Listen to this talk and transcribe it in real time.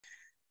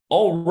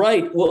All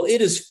right. Well,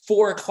 it is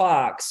 4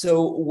 o'clock.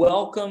 So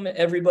welcome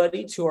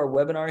everybody to our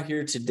webinar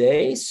here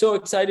today. So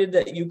excited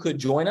that you could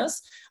join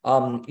us.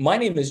 My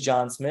name is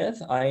John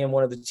Smith. I am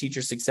one of the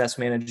teacher success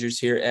managers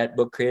here at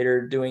Book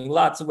Creator, doing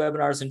lots of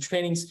webinars and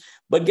trainings.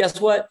 But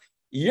guess what?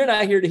 You're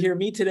not here to hear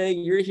me today.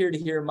 You're here to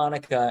hear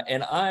Monica,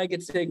 and I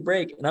get to take a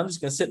break, and I'm just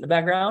going to sit in the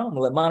background. I'm going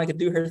to let Monica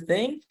do her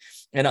thing,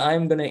 and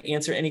I'm going to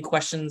answer any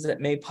questions that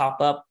may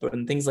pop up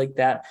and things like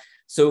that.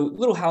 So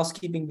little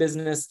housekeeping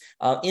business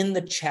in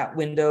the chat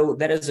window.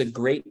 That is a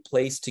great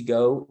place to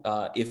go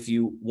if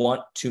you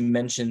want to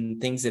mention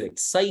things that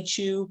excite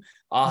you,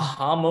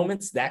 aha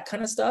moments, that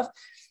kind of stuff.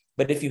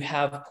 But if you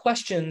have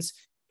questions,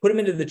 put them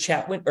into the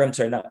chat window, or I'm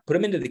sorry, not put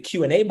them into the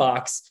Q&A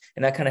box,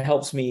 and that kind of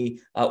helps me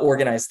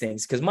organize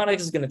things, because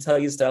Monica is going to tell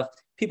you stuff.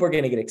 People are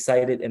going to get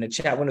excited, and the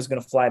chat window is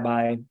going to fly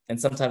by, and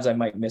sometimes I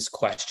might miss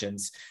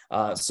questions.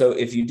 So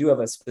if you do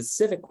have a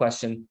specific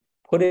question,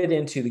 put it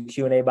into the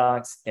Q&A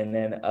box. And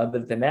then other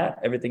than that,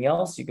 everything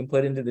else you can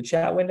put into the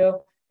chat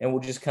window, and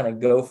we'll just kind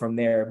of go from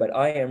there. But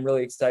I am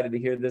really excited to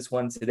hear this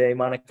one today,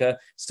 Monica.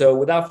 So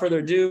without further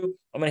ado,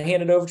 I'm going to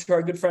hand it over to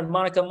our good friend,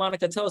 Monica.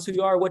 Monica, tell us who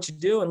you are, what you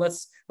do, and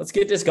let's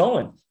get this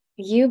going.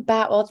 You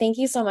bet. Well, thank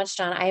you so much,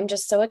 John. I am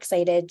just so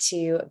excited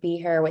to be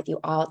here with you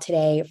all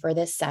today for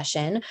this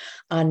session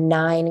on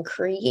 9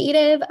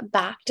 creative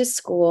back to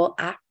school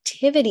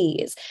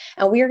activities.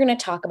 And we are going to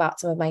talk about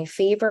some of my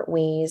favorite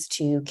ways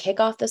to kick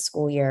off the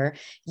school year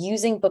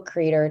using Book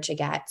Creator to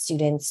get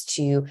students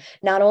to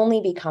not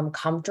only become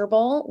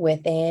comfortable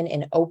within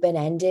an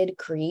open-ended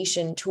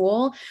creation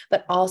tool,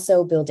 but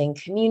also building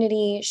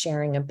community,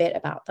 sharing a bit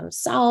about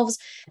themselves,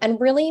 and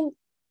really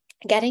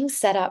getting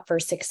set up for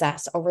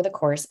success over the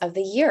course of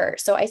the year.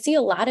 So I see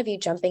a lot of you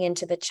jumping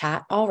into the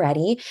chat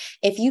already.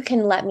 If you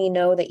can let me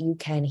know that you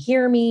can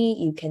hear me,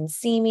 you can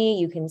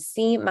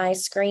see my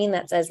screen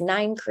that says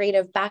 9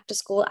 creative back to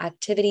school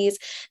activities,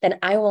 then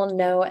I will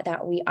know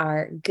that we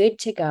are good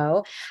to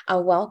go.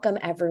 Welcome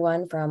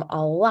everyone from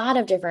a lot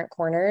of different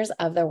corners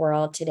of the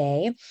world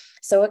today.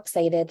 So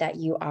excited that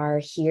you are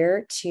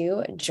here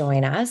to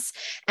join us.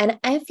 And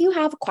if you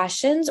have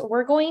questions,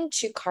 we're going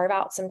to carve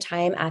out some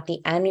time at the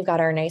end. We've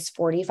got our nice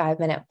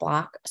 45-minute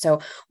block. So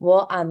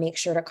we'll make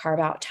sure to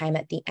carve out time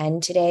at the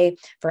end today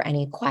for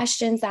any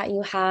questions that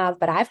you have.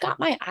 But I've got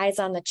my eyes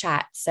on the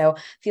chat, so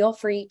feel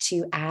free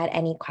to add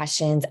any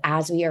questions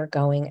as we are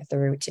going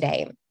through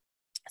today.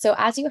 So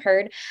as you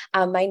heard,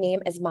 my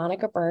name is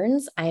Monica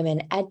Burns. I'm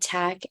an ed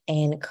tech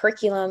and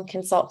curriculum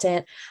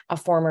consultant, a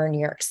former New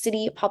York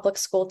City public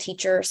school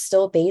teacher,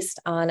 still based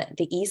on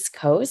the East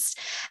Coast.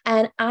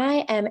 And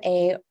I am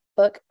a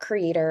Book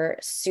Creator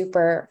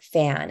super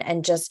fan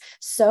and just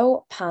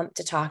so pumped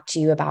to talk to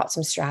you about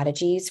some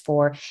strategies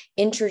for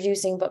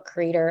introducing Book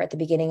Creator at the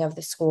beginning of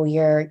the school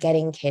year,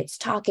 getting kids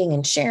talking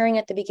and sharing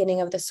at the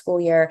beginning of the school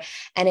year.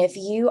 And if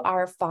you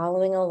are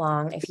following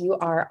along, if you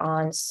are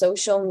on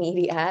social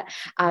media,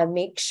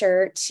 make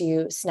sure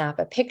to snap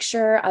a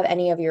picture of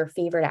any of your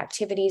favorite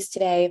activities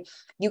today.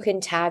 You can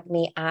tag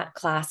me at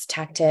Class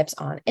Tech Tips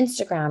on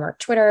Instagram or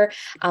Twitter.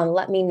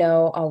 Let me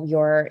know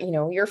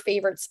your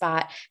favorite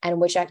spot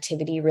and which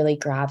activity really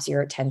grabs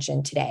your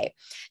attention today.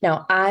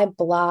 Now, I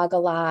blog a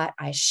lot.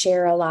 I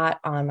share a lot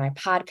on my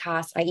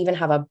podcast. I even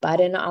have a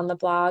button on the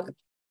blog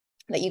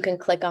that you can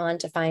click on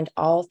to find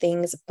all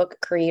things Book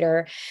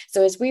Creator.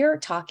 So as we are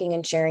talking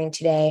and sharing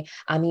today,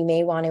 you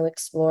may want to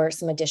explore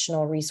some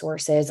additional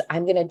resources.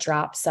 I'm going to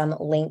drop some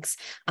links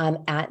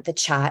at the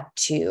chat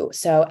too.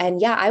 So,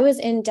 and yeah, I was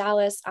in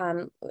Dallas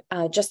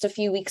just a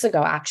few weeks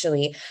ago,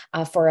 actually,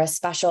 for a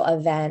special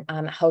event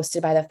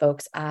hosted by the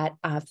folks at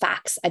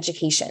FACS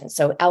Education.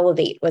 So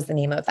Elevate was the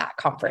name of that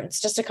conference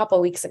just a couple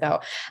of weeks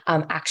ago,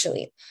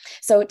 actually.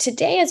 So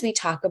today, as we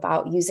talk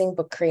about using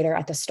Book Creator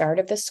at the start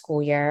of the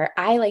school year,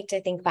 I like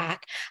to think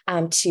back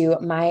to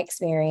my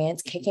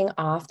experience kicking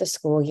off the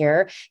school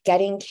year,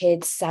 getting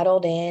kids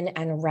settled in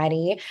and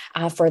ready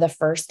for the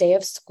first day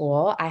of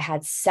school. I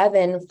had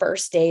 7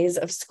 first days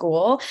of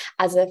school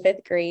as a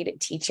 5th grade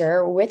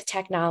teacher, with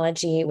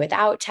technology,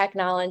 without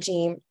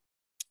technology.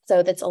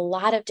 So that's a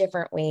lot of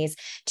different ways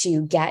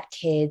to get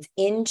kids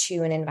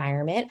into an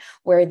environment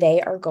where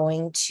they are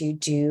going to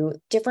do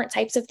different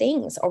types of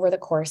things over the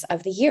course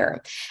of the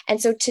year.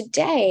 And so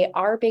today,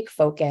 our big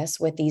focus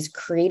with these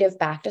creative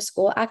back to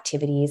school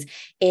activities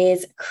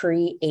is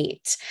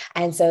create.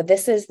 And so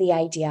this is the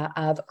idea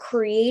of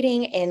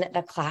creating in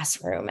the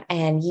classroom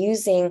and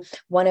using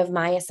one of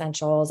my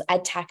essentials,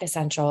 ed tech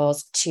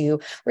essentials, to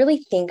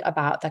really think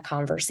about the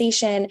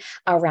conversation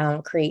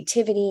around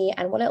creativity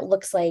and what it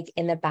looks like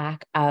in the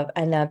back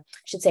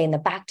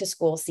to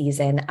school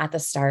season at the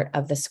start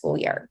of the school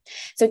year.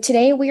 So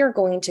today we are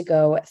going to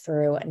go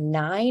through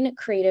 9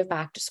 creative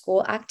back to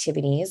school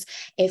activities.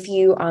 If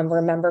you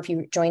remember, if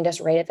you joined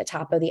us right at the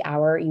top of the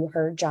hour, you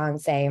heard John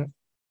say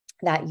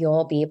that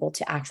you'll be able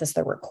to access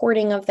the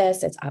recording of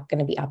this. It's going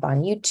to be up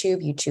on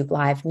YouTube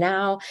Live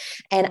now.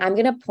 And I'm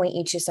going to point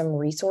you to some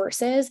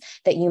resources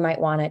that you might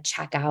want to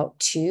check out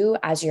too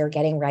as you're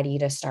getting ready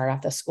to start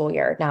off the school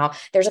year. Now,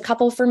 there's a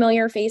couple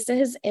familiar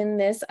faces in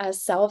this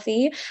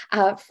selfie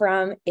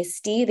from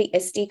ISTE, the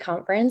ISTE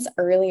conference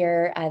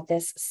earlier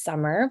this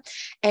summer.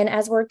 And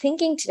as we're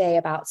thinking today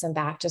about some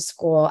back to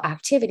school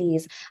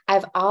activities,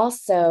 I've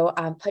also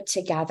put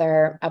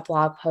together a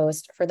blog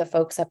post for the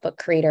folks at Book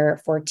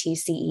Creator for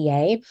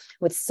TCEA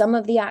with some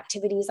of the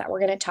activities that we're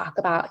going to talk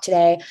about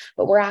today,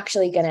 but we're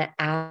actually going to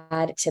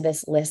add to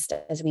this list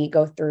as we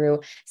go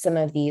through some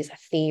of these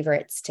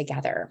favorites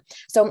together.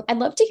 So I'd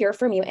love to hear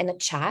from you in the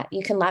chat.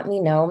 You can let me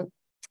know.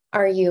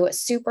 Are you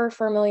super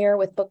familiar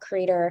with Book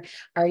Creator?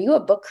 Are you a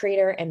Book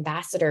Creator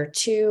ambassador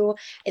too?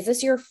 Is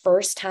this your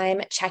first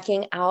time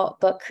checking out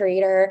Book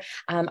Creator?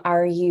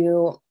 Are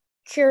you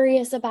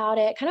curious about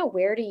it? Kind of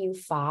where do you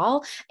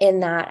fall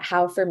in that,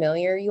 how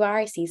familiar you are?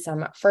 I see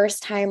some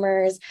first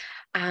timers.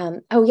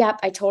 Oh, yeah,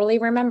 I totally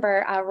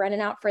remember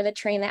running out for the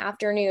train that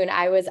afternoon.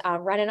 I was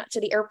running up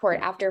to the airport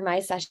after my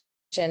session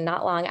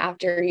not long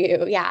after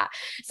you. Yeah.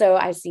 So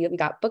I see we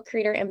got Book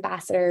Creator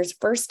ambassadors,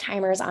 first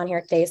timers on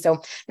here today.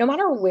 So no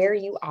matter where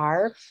you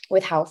are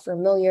with how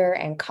familiar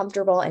and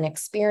comfortable and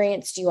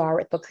experienced you are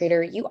with Book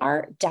Creator, you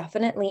are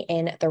definitely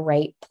in the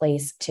right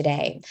place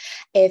today.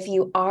 If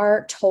you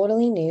are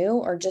totally new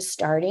or just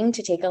starting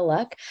to take a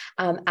look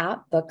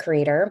at Book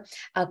Creator,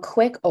 a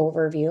quick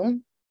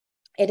overview.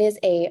 It is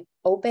a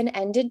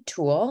open-ended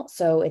tool.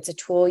 So it's a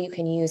tool you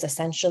can use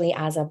essentially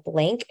as a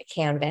blank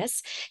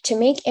canvas to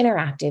make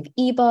interactive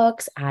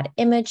ebooks, add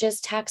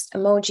images, text,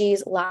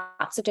 emojis,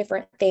 lots of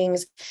different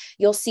things.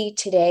 You'll see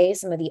today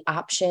some of the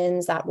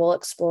options that we'll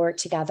explore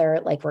together,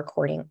 like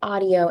recording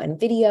audio and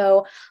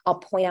video. I'll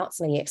point out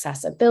some of the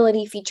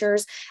accessibility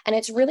features, and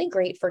it's really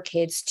great for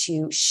kids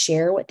to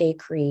share what they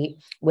create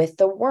with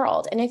the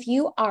world. And if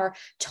you are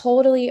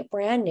totally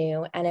brand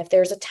new, and if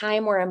there's a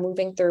time where I'm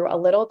moving through a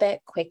little bit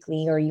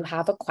quickly or you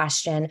have a question,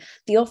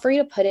 feel free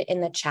to put it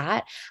in the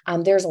chat.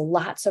 There's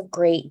lots of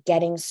great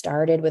getting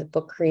started with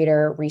Book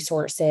Creator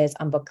resources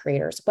on Book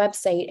Creator's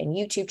website and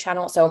YouTube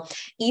channel. So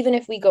even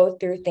if we go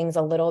through things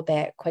a little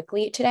bit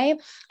quickly today,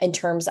 in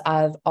terms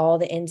of all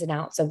the ins and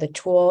outs of the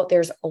tool,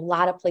 there's a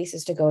lot of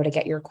places to go to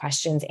get your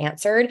questions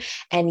answered.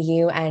 And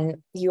you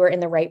are in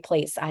the right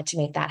place to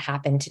make that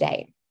happen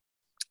today.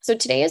 So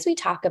today, as we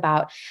talk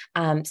about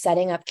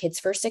setting up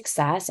kids for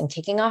success and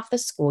kicking off the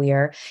school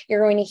year,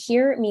 you're going to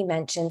hear me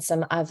mention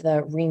some of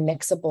the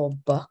remixable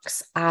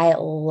books. I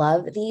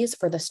love these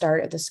for the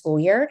start of the school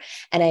year,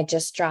 and I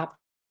just dropped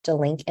a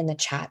link in the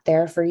chat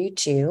there for you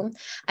too.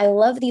 I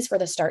love these for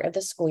the start of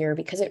the school year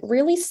because it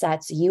really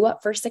sets you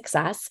up for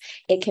success.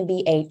 It can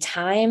be a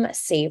time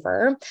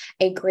saver,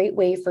 a great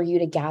way for you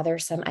to gather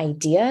some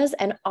ideas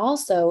and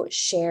also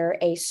share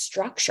a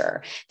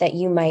structure that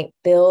you might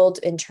build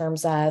in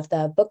terms of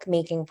the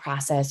bookmaking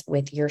process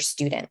with your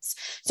students.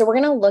 So we're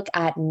going to look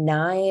at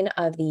 9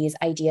 of these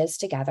ideas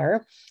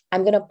together.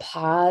 I'm going to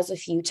pause a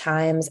few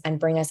times and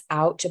bring us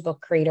out to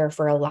Book Creator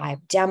for a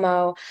live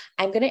demo.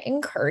 I'm going to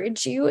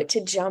encourage you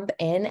to jump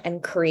in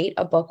and create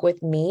a book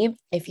with me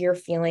if you're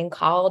feeling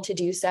called to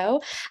do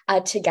so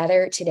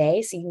together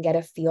today, so you can get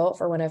a feel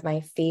for one of my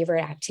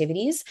favorite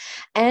activities.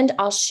 And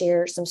I'll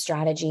share some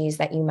strategies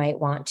that you might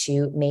want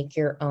to make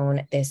your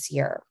own this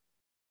year.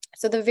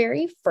 So the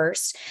very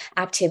first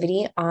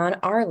activity on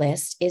our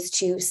list is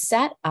to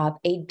set up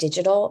a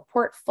digital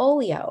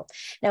portfolio.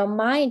 Now,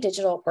 my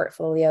digital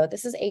portfolio,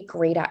 this is a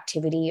great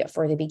activity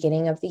for the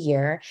beginning of the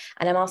year.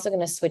 And I'm also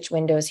going to switch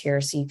windows here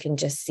so you can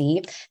just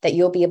see that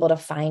you'll be able to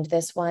find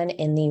this one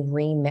in the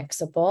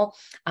remixable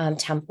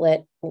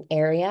template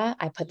area.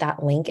 I put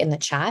that link in the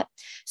chat.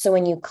 So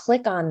when you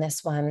click on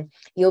this one,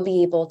 you'll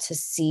be able to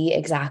see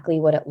exactly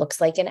what it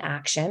looks like in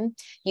action.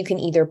 You can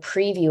either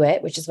preview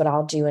it, which is what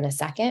I'll do in a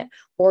second,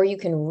 or you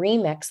can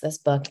remix this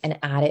book and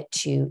add it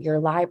to your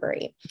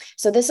library.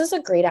 So this is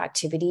a great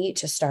activity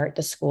to start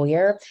the school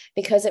year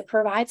because it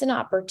provides an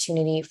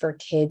opportunity for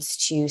kids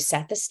to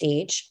set the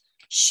stage,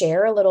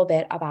 share a little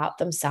bit about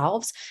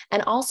themselves,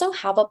 and also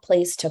have a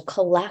place to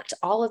collect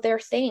all of their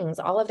things,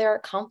 all of their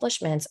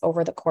accomplishments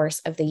over the course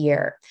of the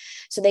year.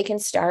 So they can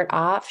start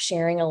off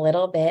sharing a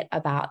little bit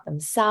about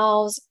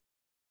themselves,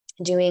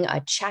 doing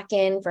a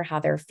check-in for how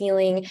they're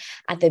feeling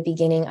at the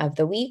beginning of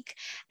the week.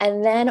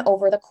 And then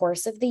over the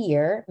course of the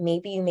year,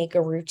 maybe you make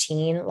a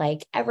routine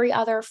like every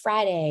other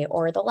Friday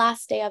or the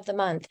last day of the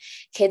month,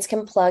 kids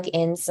can plug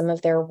in some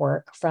of their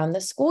work from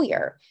the school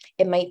year.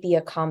 It might be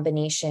a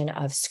combination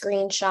of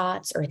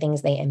screenshots or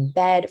things they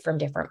embed from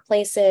different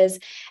places.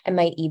 It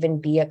might even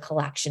be a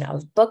collection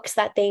of books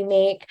that they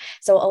make.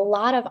 So a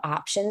lot of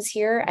options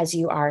here as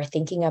you are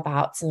thinking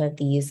about some of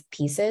these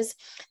pieces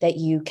that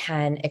you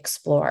can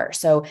explore.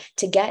 So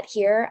to get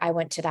here, I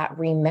went to that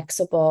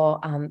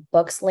remixable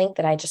books link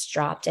that I just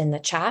dropped in the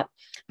chat.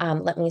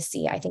 Let me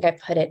see. I think I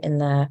put it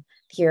in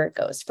here it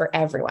goes for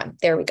everyone.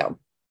 There we go.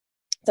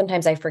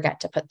 Sometimes I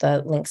forget to put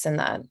the links in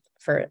the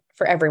for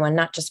everyone,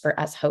 not just for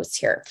us hosts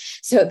here.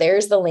 So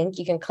there's the link.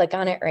 You can click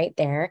on it right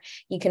there.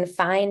 You can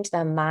find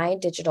the My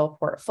Digital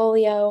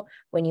Portfolio.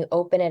 When you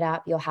open it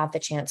up, you'll have the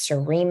chance to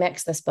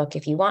remix this book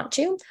if you want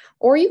to,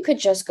 or you could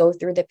just go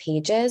through the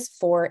pages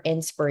for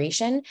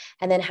inspiration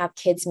and then have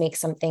kids make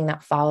something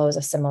that follows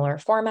a similar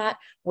format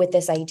with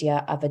this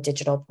idea of a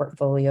digital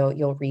portfolio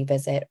you'll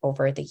revisit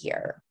over the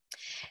year.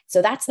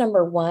 So that's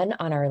number one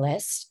on our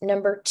list.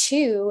 Number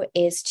two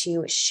is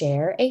to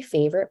share a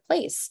favorite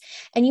place.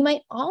 And you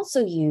might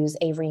also use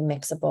a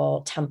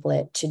remixable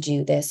template to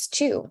do this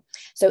too.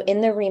 So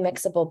in the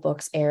remixable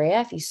books area,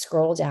 if you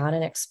scroll down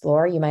and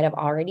explore, you might have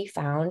already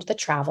found the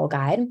travel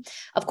guide.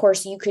 Of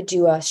course, you could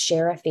do a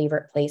share a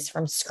favorite place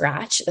from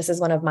scratch. This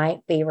is one of my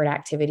favorite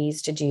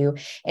activities to do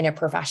in a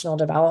professional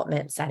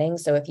development setting.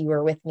 So if you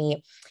were with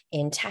me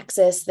in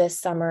Texas this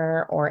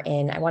summer, or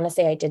I want to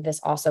say I did this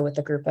also with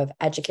a group of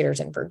educators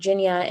in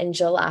Virginia in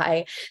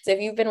July. So if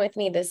you've been with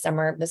me this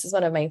summer, this is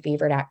one of my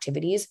favorite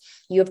activities.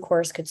 You, of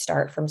course, could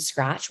start from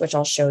scratch, which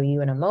I'll show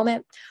you in a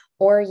moment,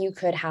 or you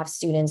could have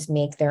students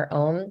make their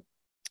own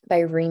by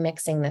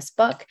remixing this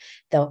book.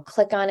 They'll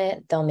click on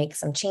it, they'll make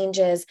some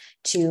changes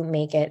to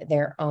make it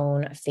their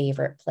own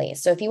favorite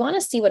place. So if you want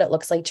to see what it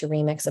looks like to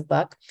remix a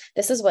book,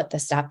 this is what the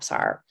steps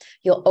are.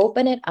 You'll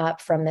open it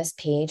up from this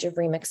page of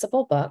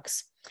remixable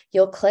books.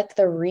 You'll click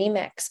the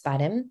remix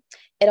button.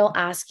 It'll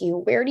ask you,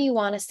 where do you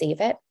want to save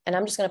it? And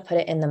I'm just going to put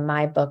it in the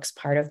My Books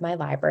part of my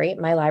library.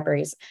 My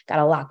library's got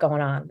a lot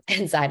going on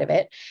inside of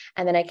it.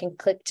 And then I can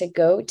click to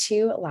go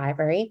to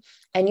library,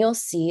 and you'll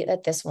see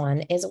that this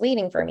one is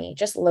waiting for me,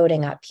 just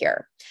loading up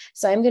here.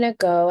 So I'm going to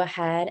go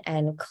ahead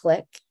and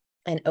click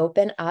and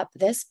open up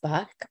this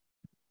book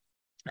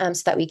so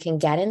that we can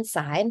get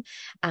inside.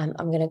 I'm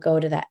going to go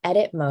to the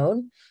edit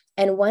mode.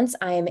 And once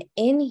I'm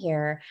in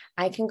here,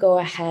 I can go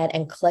ahead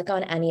and click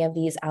on any of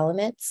these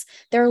elements.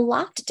 They're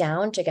locked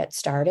down to get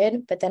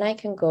started, but then I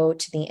can go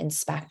to the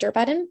inspector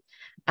button.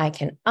 I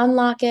can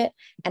unlock it,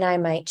 and I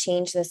might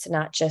change this to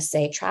not just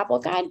say travel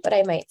guide, but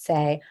I might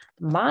say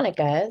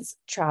Monica's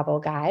travel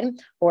guide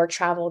or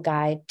travel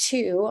guide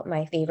to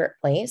my favorite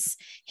place.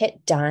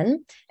 Hit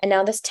done. And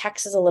now this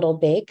text is a little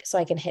big, so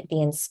I can hit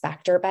the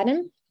inspector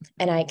button.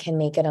 And I can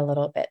make it a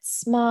little bit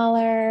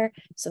smaller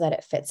so that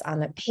it fits on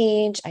the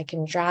page. I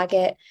can drag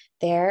it.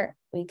 There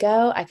we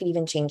go. I could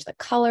even change the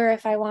color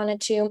if I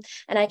wanted to.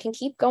 And I can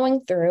keep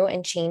going through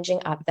and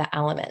changing up the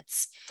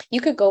elements.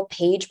 You could go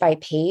page by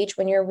page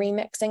when you're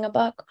remixing a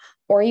book,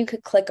 or you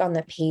could click on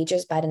the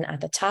pages button at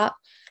the top.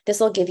 This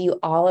will give you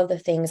all of the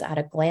things at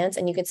a glance.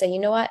 And you could say, you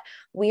know what,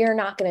 we are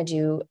not going to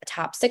do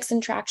top 6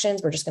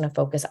 attractions. We're just going to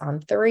focus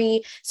on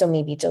 3. So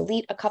maybe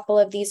delete a couple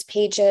of these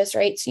pages,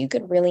 right? So you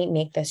could really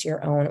make this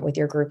your own with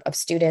your group of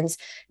students.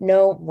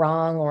 No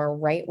wrong or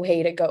right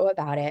way to go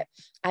about it.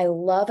 I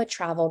love a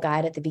travel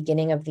guide at the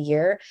beginning of the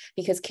year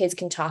because kids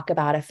can talk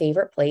about a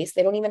favorite place.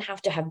 They don't even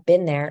have to have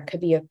been there. It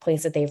could be a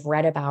place that they've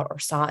read about or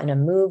saw in a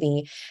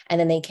movie, and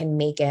then they can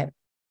make it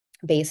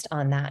based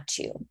on that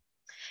too.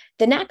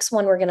 The next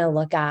one we're going to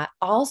look at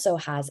also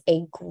has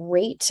a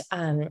great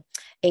option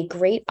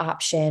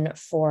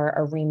for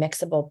a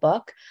remixable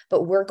book,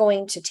 but we're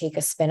going to take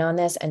a spin on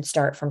this and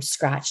start from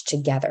scratch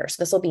together. So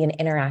this will be an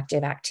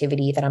interactive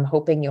activity that I'm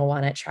hoping you'll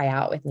want to try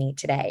out with me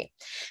today.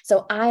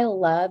 So I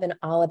love an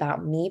All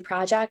About Me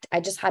project. I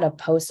just had a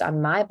post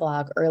on my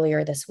blog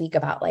earlier this week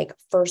about like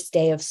first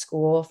day of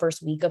school,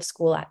 first week of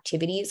school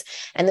activities.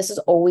 And this is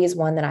always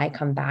one that I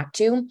come back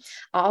to.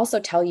 I'll also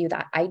tell you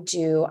that I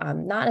do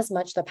not as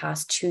much the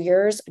past 2 years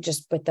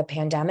just with the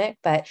pandemic,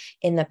 but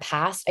in the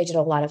past, I did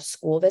a lot of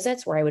school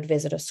visits where I would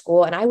visit a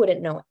school and I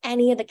wouldn't know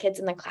any of the kids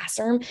in the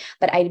classroom,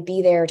 but I'd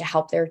be there to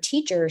help their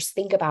teachers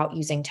think about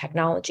using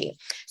technology.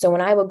 So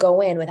when I would go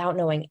in without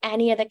knowing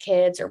any of the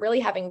kids or really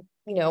having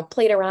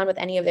played around with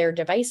any of their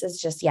devices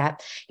just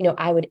yet,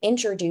 I would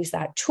introduce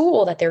that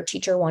tool that their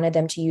teacher wanted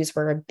them to use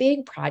for a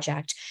big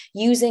project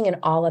using an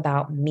All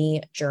About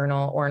Me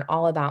journal or an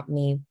All About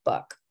Me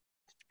book.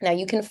 Now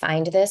you can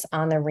find this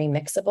on the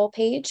remixable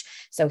page.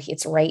 So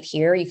it's right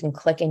here. You can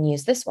click and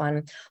use this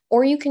one,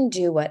 or you can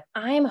do what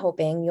I'm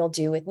hoping you'll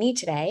do with me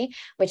today,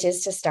 which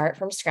is to start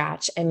from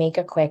scratch and make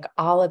a quick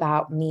All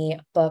About Me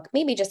book,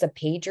 maybe just a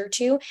page or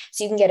two,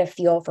 so you can get a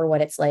feel for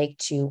what it's like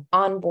to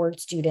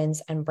onboard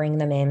students and bring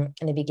them in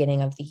the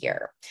beginning of the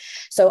year.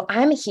 So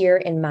I'm here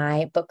in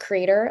my book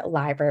creator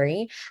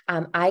library.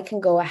 I can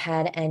go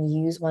ahead and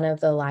use one of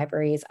the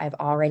libraries I've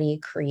already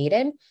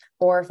created.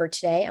 Or for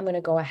today, I'm going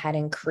to go ahead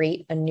and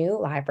create a new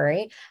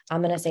library.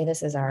 I'm going to say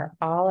this is our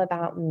All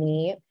About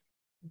Me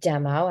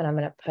demo, and I'm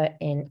going to put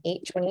in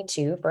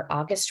 8/22 for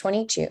August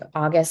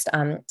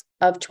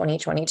of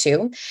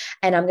 2022,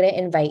 and I'm going to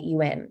invite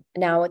you in.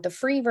 Now, with the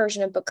free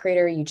version of Book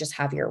Creator, you just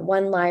have your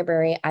one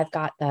library. I've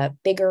got the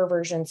bigger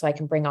version so I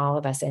can bring all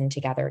of us in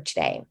together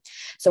today.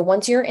 So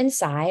once you're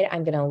inside,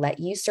 I'm going to let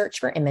you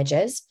search for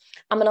images.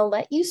 I'm going to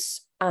let you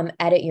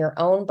edit your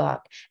own book.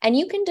 And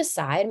you can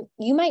decide,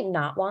 you might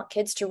not want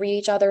kids to read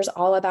each other's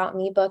All About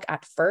Me book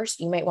at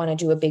first. You might want to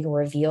do a big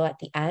reveal at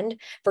the end.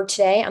 For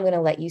today, I'm going to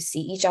let you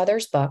see each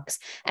other's books,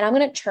 and I'm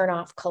going to turn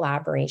off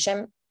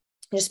collaboration.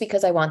 just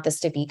because I want this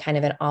to be kind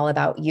of an all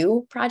about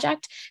you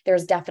project,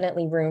 there's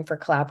definitely room for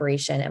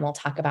collaboration, and we'll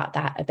talk about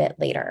that a bit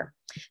later.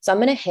 So I'm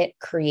going to hit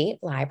create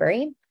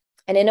library.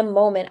 And in a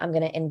moment, I'm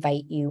going to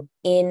invite you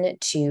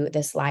into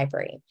this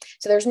library.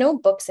 So there's no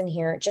books in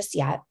here just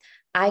yet.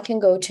 I can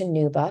go to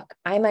new book.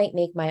 I might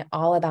make my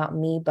all about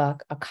me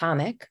book a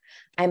comic.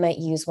 I might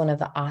use one of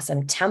the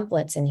awesome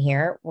templates in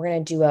here. We're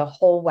going to do a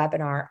whole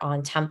webinar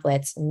on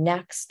templates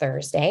next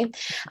Thursday.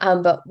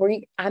 But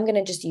I'm going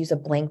to just use a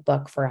blank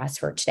book for us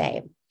for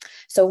today.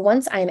 So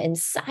once I'm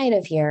inside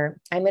of here,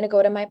 I'm going to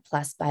go to my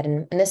plus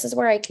button. And this is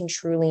where I can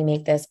truly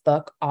make this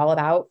book all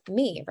about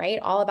me, right?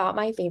 All about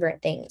my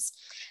favorite things.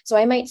 So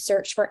I might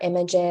search for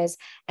images,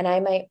 and I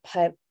might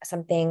put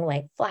something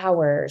like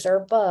flowers or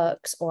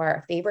books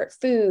or favorite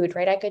food,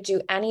 right? I could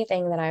do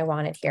anything that I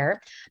wanted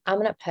here. I'm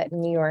going to put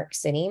New York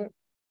City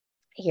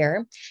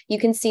here. You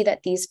can see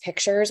that these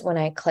pictures, when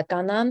I click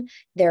on them,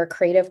 they're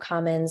Creative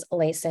Commons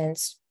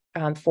licensed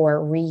for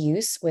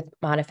reuse with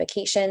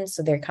modifications.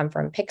 So they come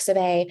from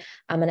Pixabay.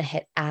 I'm going to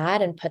hit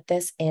add and put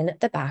this in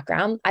the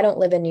background. I don't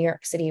live in New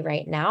York City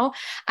right now,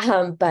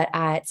 but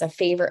it's a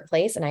favorite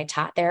place, and I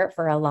taught there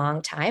for a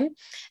long time.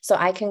 So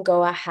I can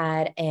go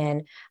ahead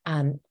and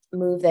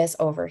move this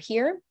over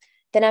here.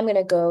 Then I'm going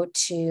to go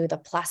to the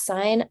plus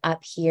sign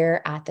up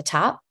here at the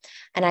top,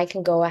 and I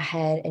can go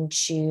ahead and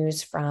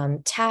choose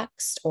from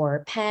text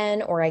or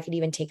pen, or I could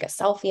even take a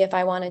selfie if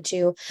I wanted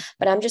to,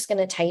 but I'm just going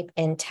to type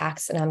in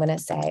text, and I'm going to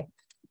say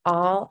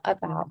all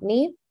about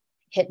me,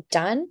 hit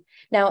done.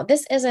 Now,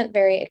 this isn't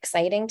very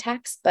exciting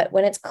text, but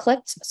when it's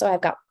clicked, so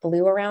I've got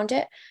blue around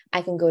it,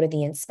 I can go to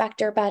the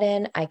inspector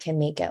button. I can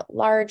make it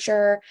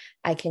larger.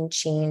 I can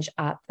change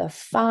up the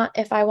font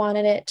if I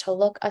wanted it to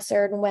look a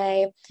certain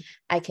way.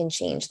 I can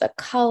change the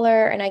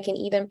color, and I can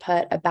even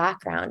put a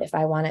background if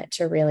I want it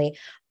to really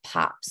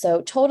pop.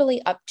 So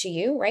totally up to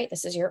you, right?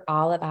 This is your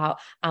all about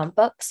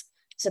books,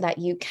 so that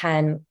you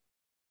can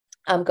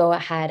go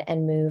ahead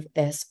and move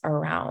this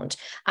around.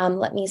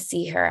 Let me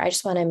see here. I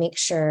just want to make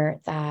sure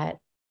that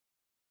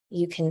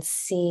you can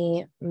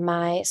see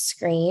my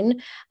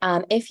screen.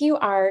 If you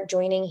are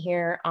joining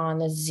here on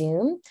the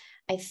Zoom,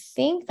 I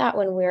think that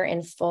when we're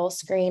in full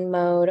screen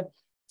mode,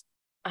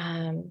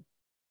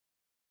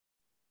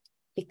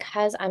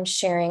 because I'm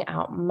sharing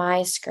out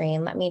my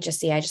screen, let me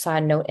just see. I just saw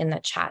a note in the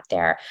chat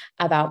there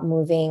about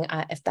moving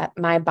if that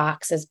my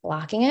box is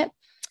blocking it.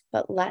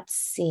 But let's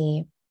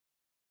see.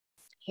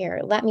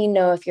 Here, let me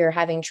know if you're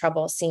having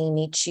trouble seeing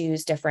me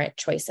choose different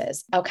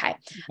choices. Okay.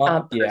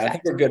 Yeah, I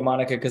think we're good,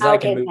 Monica, because I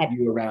can move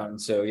you around.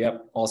 So,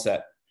 yep, all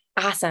set.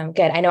 Awesome.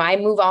 Good. I know I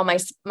move all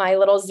my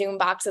little Zoom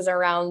boxes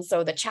around,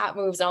 so the chat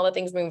moves and all the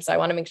things move. So I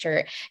want to make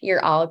sure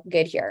you're all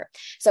good here.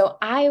 So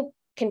I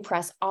can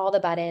press all the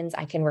buttons.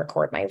 I can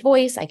record my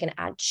voice. I can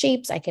add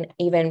shapes. I can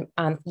even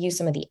use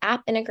some of the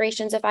app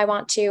integrations if I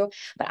want to.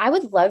 But I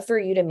would love for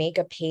you to make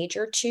a page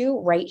or two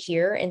right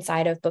here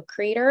inside of Book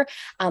Creator.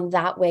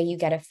 That way you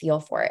get a feel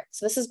for it.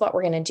 So this is what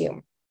we're going to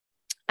do.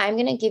 I'm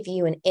going to give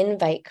you an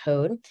invite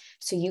code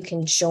so you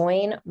can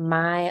join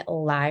my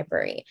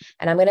library.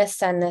 And I'm going to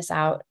send this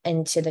out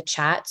into the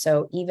chat.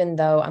 So even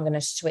though I'm going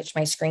to switch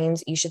my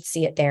screens, you should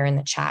see it there in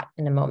the chat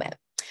in a moment.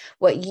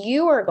 What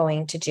you are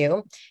going to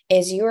do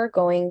is you are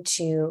going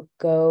to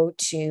go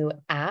to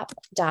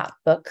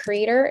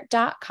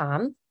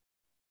app.bookcreator.com.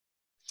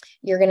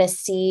 You're going to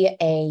see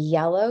a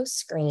yellow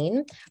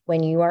screen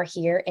when you are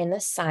here in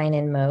the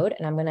sign-in mode.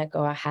 And I'm going to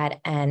go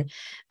ahead and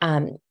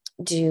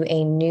do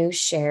a new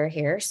share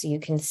here so you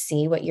can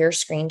see what your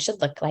screen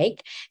should look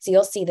like. So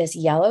you'll see this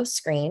yellow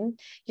screen.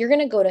 You're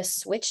going to go to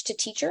switch to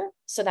teacher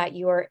so that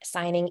you are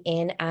signing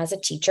in as a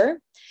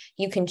teacher.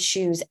 You can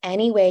choose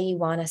any way you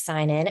want to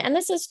sign in. And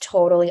this is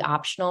totally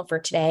optional for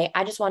today.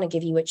 I just want to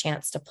give you a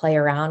chance to play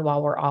around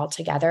while we're all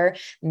together,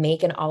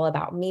 make an all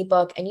about me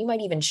book. And you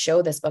might even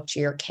show this book to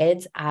your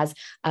kids as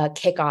a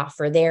kickoff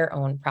for their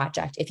own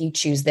project if you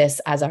choose this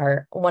as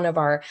one of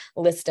our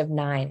list of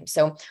 9.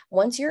 So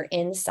once you're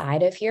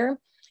inside of here,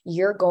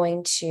 you're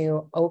going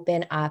to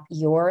open up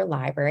your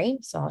library.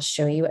 So I'll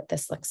show you what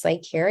this looks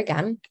like here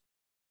again.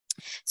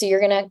 So you're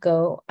going to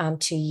go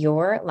to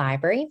your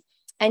library,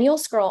 and you'll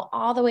scroll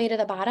all the way to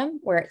the bottom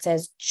where it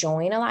says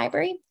join a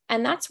library.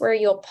 And that's where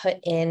you'll put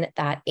in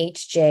that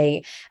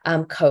HJ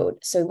code.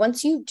 So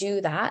once you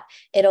do that,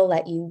 it'll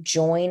let you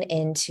join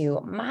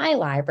into my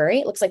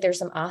library. It looks like there's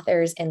some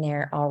authors in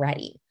there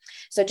already.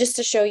 So just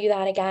to show you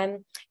that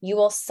again, you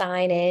will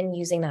sign in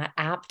using that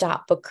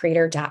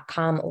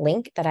app.bookcreator.com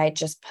link that I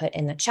just put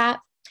in the chat.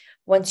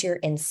 Once you're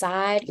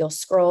inside, you'll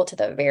scroll to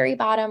the very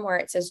bottom where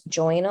it says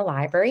join a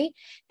library,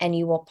 and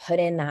you will put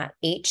in that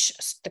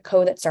the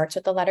code that starts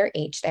with the letter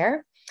H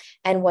there.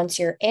 And once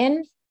you're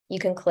in, you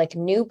can click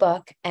new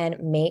book and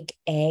make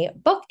a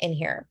book in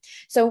here.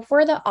 So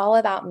for the All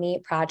About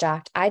Me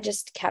project, I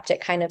just kept it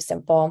kind of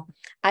simple.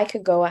 I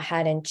could go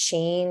ahead and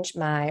change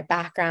my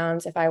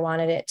backgrounds if I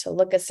wanted it to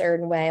look a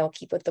certain way. I'll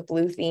keep with the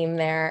blue theme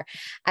there.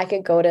 I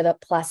could go to the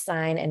plus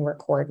sign and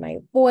record my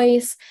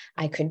voice.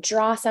 I could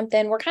draw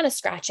something. We're kind of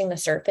scratching the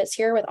surface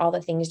here with all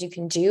the things you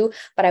can do,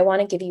 but I want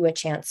to give you a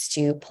chance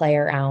to play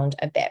around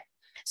a bit.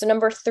 So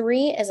number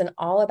 3 is an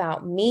All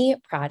About Me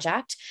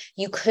project.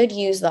 You could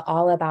use the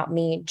All About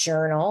Me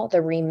journal, the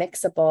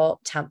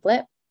remixable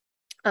template.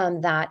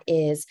 That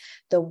is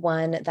the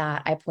one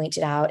that I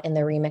pointed out in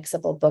the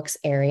remixable books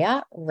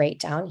area right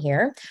down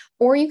here,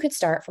 or you could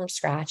start from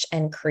scratch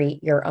and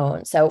create your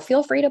own. So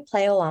feel free to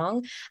play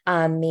along,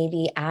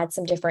 maybe add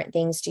some different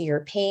things to your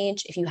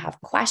page. If you have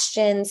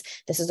questions,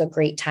 this is a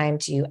great time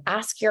to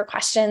ask your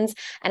questions.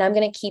 And I'm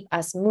going to keep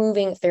us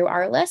moving through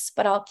our list,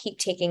 but I'll keep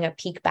taking a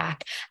peek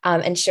back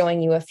and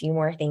showing you a few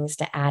more things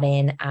to add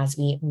in as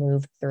we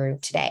move through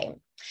today.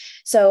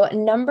 So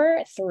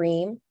number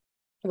 3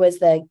 was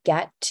the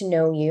Get to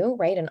Know You,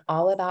 right? An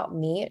All About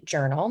Me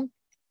journal.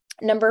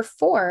 Number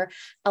 4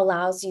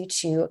 allows you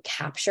to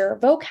capture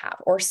vocab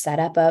or set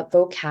up a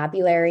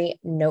vocabulary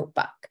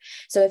notebook.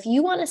 So if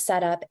you want to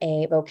set up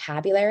a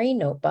vocabulary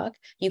notebook,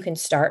 you can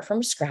start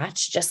from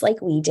scratch, just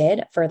like we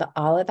did for the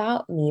All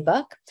About Me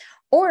book.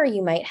 Or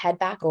you might head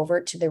back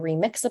over to the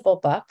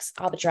remixable books.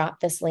 I'll drop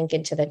this link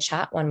into the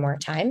chat one more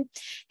time,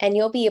 and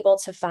you'll be able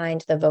to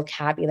find the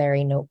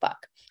vocabulary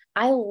notebook.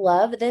 I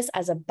love this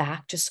as a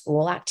back to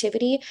school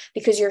activity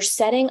because you're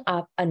setting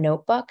up a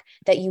notebook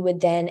that you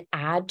would then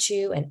add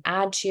to and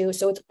add to.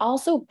 So it's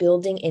also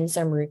building in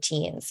some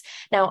routines.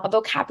 Now, a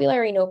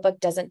vocabulary notebook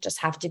doesn't just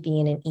have to be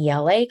in an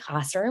ELA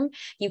classroom.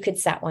 You could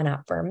set one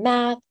up for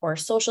math or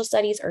social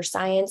studies or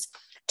science.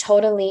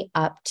 Totally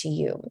up to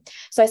you.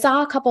 So I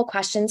saw a couple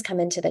questions come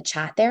into the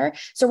chat there.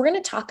 So we're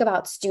going to talk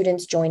about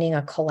students joining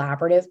a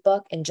collaborative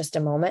book in just a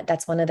moment.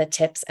 That's one of the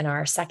tips in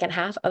our second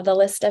half of the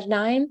list of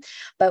 9.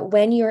 But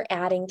when you're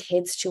adding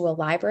kids to a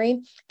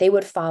library, they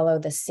would follow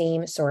the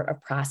same sort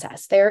of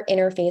process. Their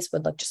interface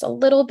would look just a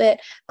little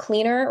bit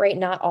cleaner, right?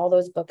 Not all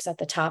those books at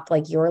the top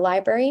like your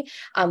library,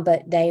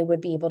 but they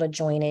would be able to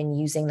join in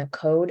using the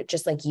code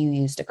just like you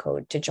used a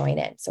code to join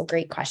in. So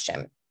great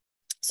question.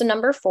 So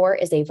number 4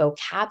 is a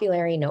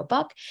vocabulary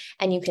notebook,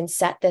 and you can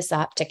set this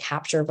up to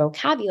capture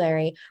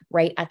vocabulary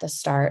right at the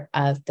start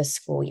of the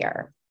school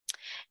year.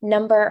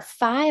 Number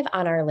 5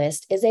 on our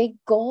list is a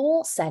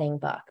goal setting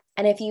book.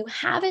 And if you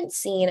haven't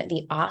seen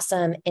the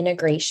awesome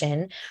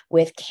integration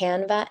with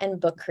Canva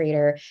and Book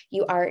Creator,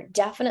 you are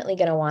definitely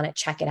going to want to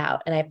check it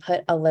out. And I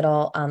put a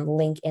little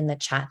link in the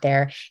chat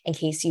there in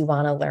case you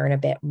want to learn a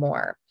bit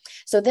more.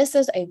 So this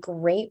is a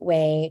great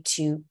way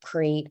to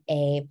create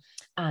a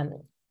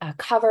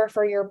cover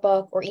for your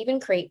book, or even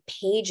create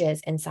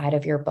pages inside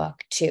of your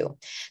book too.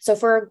 So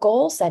for a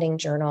goal setting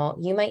journal,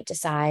 you might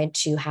decide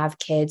to have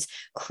kids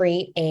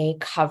create a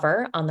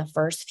cover on the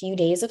first few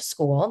days of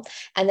school.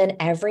 And then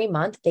every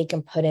month they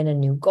can put in a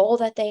new goal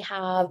that they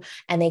have,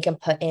 and they can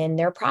put in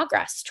their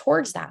progress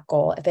towards that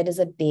goal if it is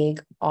a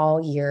big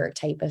all year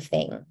type of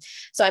thing.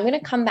 So I'm going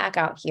to come back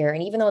out here.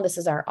 And even though this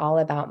is our All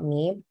About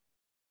Me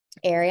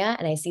area,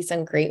 and I see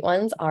some great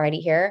ones already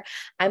here,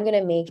 I'm going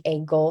to make a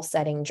goal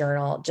setting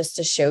journal just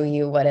to show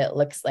you what it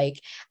looks like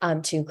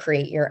to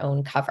create your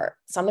own cover.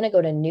 So I'm going to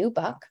go to new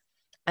book.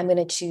 I'm going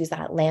to choose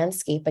that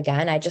landscape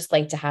again. I just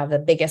like to have the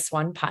biggest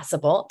one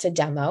possible to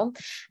demo.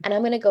 And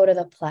I'm going to go to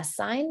the plus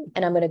sign,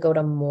 and I'm going to go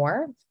to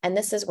more. And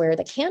this is where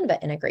the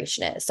Canva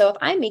integration is. So if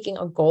I'm making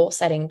a goal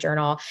setting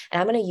journal and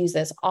I'm going to use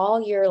this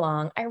all year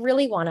long, I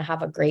really want to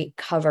have a great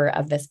cover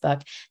of this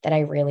book that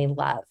I really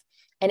love.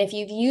 And if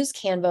you've used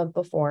Canva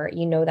before,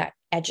 you know that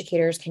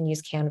educators can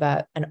use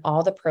Canva and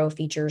all the pro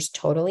features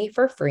totally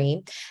for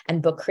free.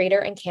 And Book Creator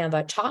and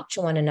Canva talk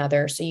to one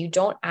another, so you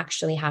don't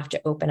actually have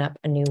to open up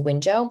a new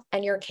window,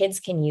 and your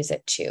kids can use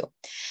it too.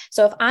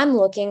 So if I'm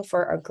looking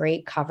for a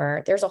great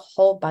cover, there's a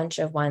whole bunch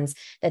of ones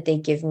that they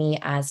give me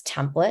as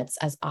templates,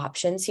 as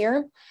options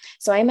here.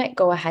 So I might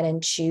go ahead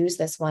and choose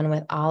this one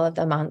with all of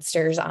the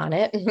monsters on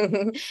it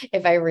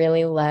if I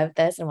really love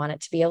this and want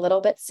it to be a little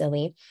bit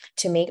silly,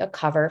 to make a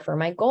cover for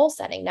my goal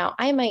setting. Now,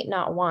 I might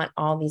not want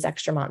all these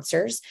extra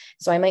monsters,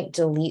 so I might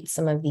delete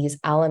some of these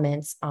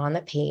elements on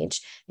the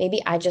page.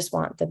 Maybe I just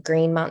want the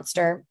green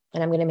monster,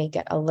 and I'm going to make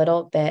it a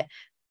little bit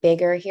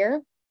bigger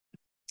here,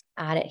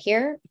 add it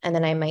here. And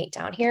then I might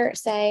down here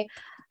say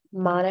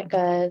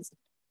Monica's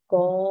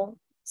goal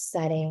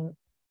setting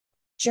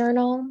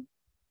journal.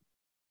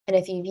 And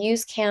if you've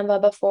used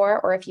Canva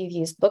before, or if you've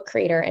used Book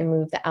Creator and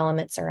moved the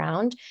elements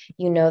around,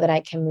 you know that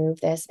I can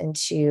move this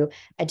into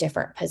a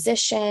different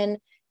position.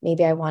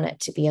 Maybe I want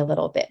it to be a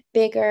little bit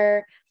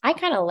bigger. I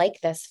kind of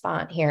like this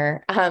font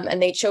here,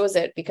 and they chose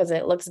it because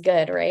it looks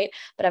good, right?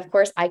 But of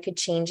course, I could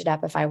change it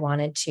up if I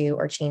wanted to,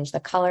 or change the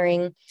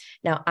coloring.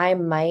 Now, I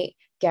might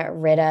get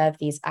rid of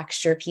these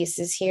extra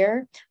pieces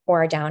here,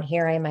 or down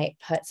here, I might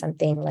put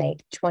something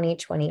like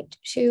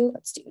 2022.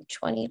 Let's do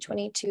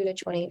 2022 to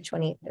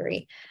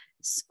 2023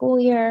 school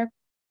year.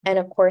 And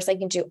of course, I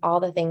can do all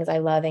the things I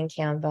love in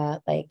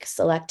Canva, like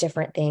select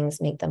different things,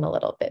 make them a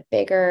little bit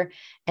bigger,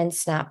 and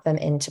snap them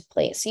into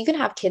place. So you can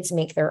have kids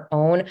make their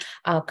own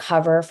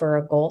cover for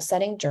a goal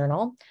setting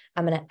journal.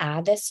 I'm going to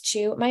add this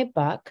to my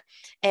book.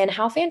 And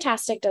how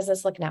fantastic does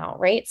this look now,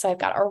 right? So I've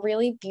got a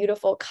really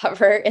beautiful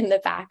cover in the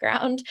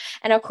background.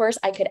 And of course,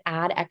 I could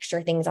add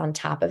extra things on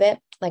top of it.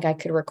 Like I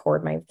could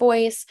record my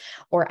voice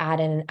or add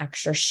in an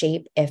extra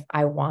shape if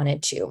I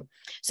wanted to.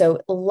 So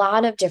a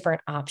lot of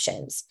different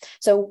options.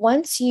 So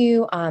once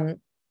you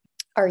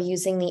are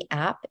using the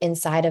app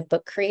inside of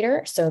Book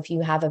Creator. So if you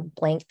have a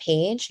blank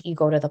page, you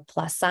go to the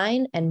plus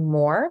sign and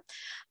more.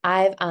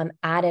 I've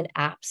added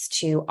apps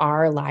to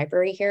our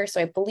library here.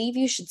 So I believe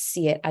you should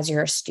see it as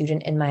you're a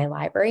student in my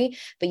library,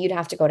 but you'd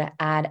have to go to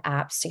add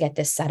apps to get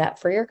this set up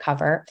for your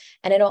cover,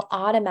 and it'll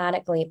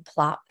automatically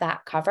plop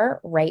that cover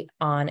right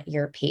on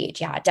your page.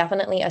 Yeah,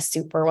 definitely a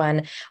super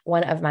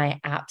one of my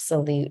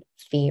absolute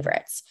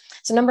favorites.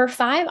 So number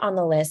 5 on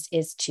the list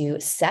is to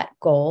set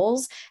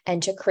goals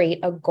and to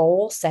create a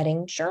goal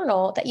setting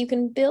journal that you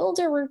can build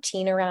a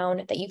routine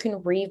around that you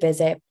can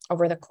revisit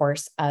over the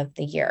course of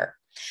the year.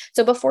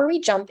 So before we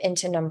jump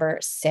into number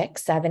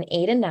 6, 7,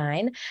 8, and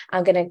 9,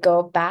 I'm going to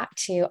go back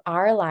to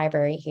our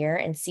library here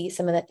and see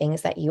some of the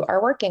things that you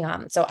are working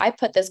on. So I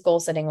put this goal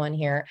setting one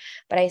here,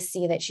 but I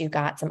see that you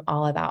got some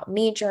All About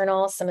Me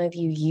journals. Some of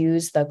you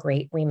use the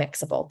great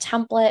remixable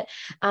template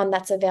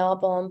that's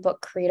available in Book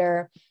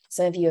Creator.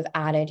 Some of you have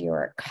added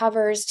your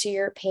covers to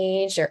your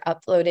page or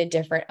uploaded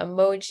different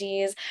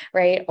emojis,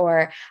 right?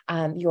 Or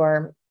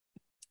your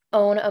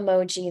own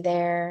emoji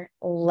there.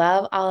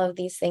 Love all of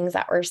these things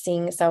that we're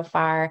seeing so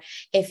far.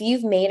 If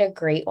you've made a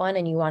great one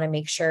and you want to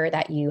make sure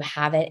that you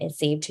have it and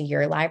saved to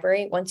your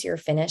library, once you're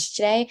finished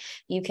today,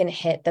 you can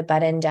hit the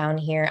button down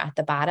here at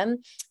the bottom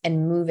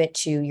and move it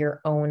to your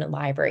own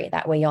library.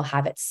 That way you'll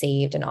have it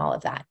saved and all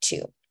of that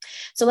too.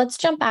 So let's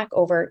jump back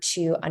over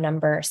to a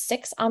number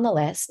 6 on the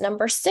list.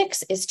 Number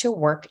 6 is to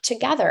work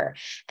together.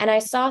 And I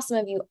saw some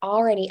of you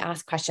already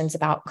ask questions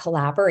about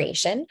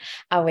collaboration,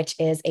 which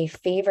is a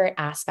favorite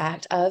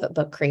aspect of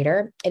Book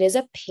Creator. It is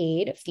a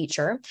paid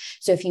feature.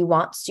 So if you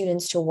want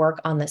students to work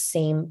on the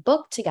same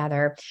book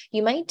together,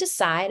 you might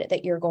decide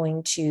that you're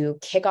going to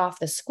kick off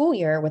the school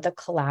year with a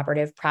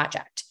collaborative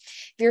project.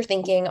 If you're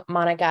thinking,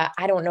 Monica,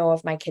 I don't know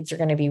if my kids are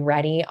going to be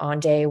ready on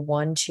day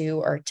 1,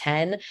 2, or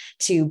 10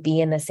 to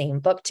be in the same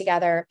book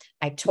together,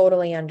 I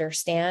totally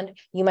understand.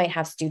 You might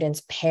have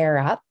students pair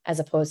up as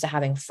opposed to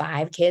having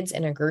 5 kids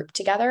in a group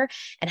together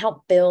and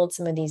help build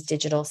some of these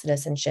digital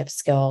citizenship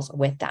skills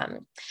with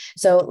them.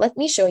 So let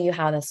me show you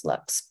how this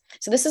looks.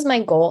 So this is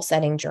my goal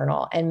setting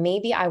journal, and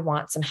maybe I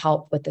want some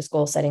help with this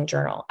goal setting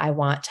journal. I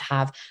want to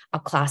have a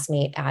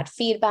classmate add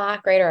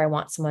feedback, right? Or I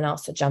want someone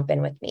else to jump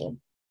in with me.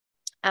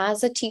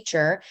 As a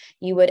teacher,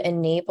 you would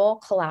enable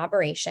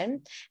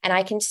collaboration. And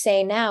I can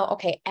say now,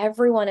 okay,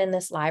 everyone in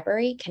this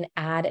library can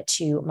add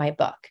to my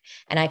book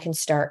and I can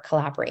start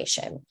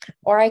collaboration.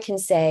 Or I can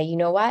say, you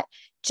know what?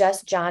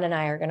 Just John and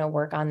I are going to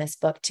work on this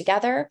book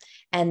together,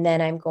 and then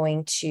I'm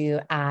going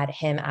to add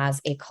him as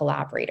a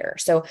collaborator.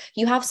 So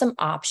you have some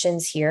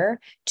options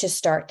here to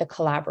start the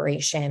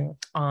collaboration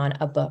on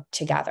a book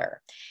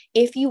together.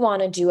 If you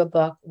want to do a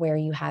book where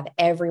you have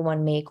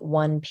everyone make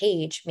one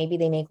page, maybe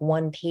they make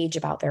one page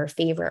about their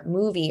favorite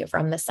movie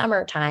from the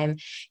summertime,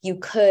 you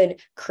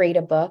could create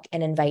a book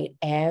and invite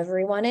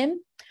everyone in.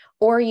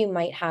 Or you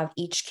might have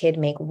each kid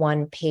make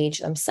one page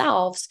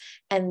themselves,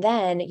 and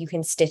then you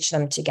can stitch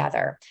them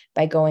together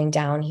by going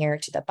down here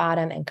to the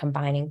bottom and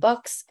combining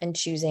books and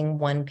choosing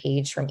one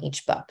page from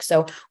each book.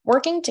 So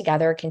working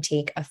together can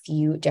take a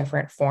few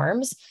different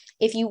forms.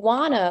 If you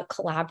want to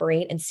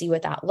collaborate and see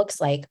what that looks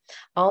like,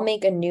 I'll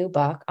make a new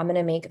book. I'm going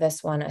to make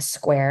this one a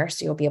square,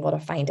 so you'll be able to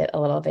find it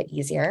a little bit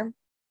easier.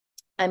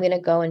 I'm going to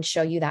go and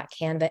show you that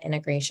Canva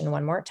integration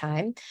one more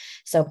time.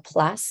 So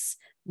plus,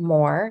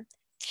 more,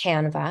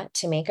 Canva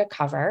to make a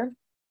cover.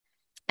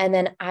 And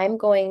then I'm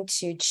going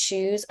to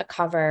choose a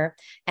cover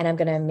and I'm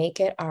going to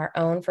make it our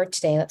own for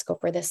today. Let's go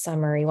for this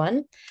summary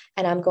one.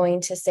 And I'm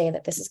going to say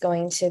that this is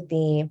going to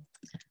be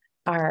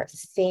our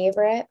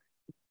favorite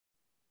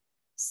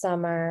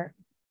summer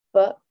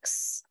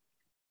books,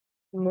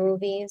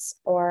 movies,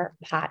 or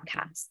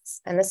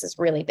podcasts. And this is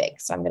really big.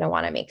 So I'm going to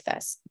want to make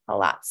this a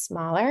lot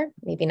smaller,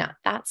 maybe not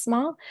that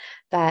small,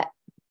 but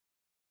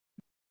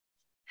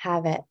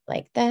have it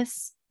like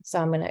this. So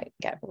I'm going to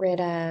get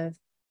rid of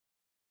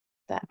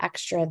the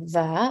extra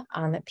 "the"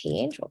 on the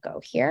page. We'll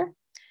go here.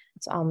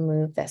 So I'll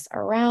move this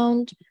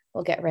around.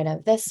 We'll get rid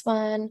of this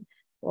one.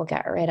 We'll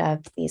get rid of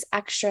these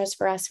extras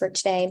for us for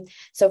today.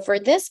 So for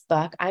this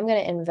book, I'm going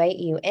to invite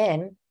you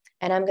in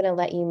and I'm going to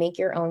let you make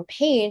your own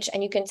page,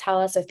 and you can tell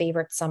us a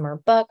favorite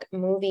summer book,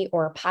 movie,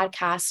 or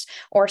podcast,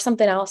 or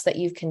something else that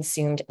you've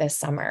consumed this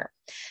summer.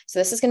 So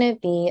this is going to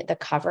be the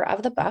cover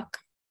of the book.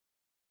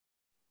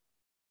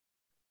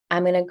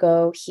 I'm going to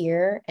go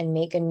here and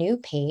make a new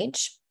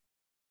page.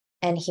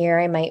 And here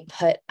I might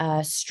put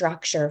a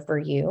structure for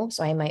you.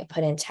 So I might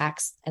put in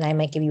text and I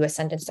might give you a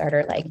sentence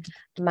starter like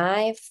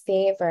my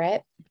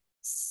favorite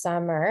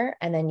summer.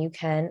 And then you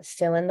can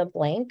fill in the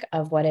blank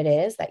of what it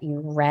is that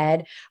you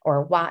read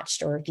or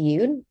watched or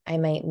viewed. I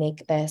might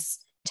make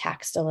this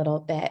text a little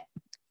bit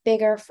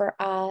bigger for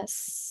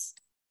us.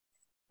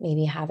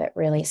 maybe have it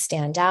really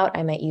stand out.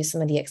 I might use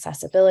some of the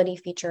accessibility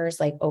features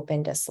like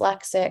Open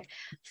Dyslexic,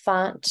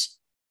 font.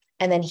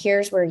 And then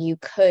here's where you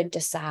could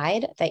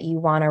decide that you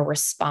want to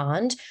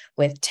respond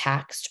with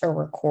text or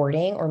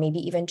recording, or maybe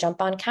even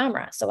jump on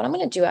camera. So what I'm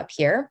going to do up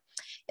here,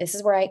 this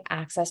is where I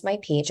access my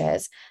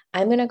pages.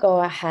 I'm going to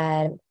go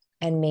ahead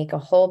and make a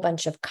whole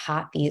bunch of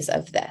copies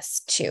of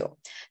this too.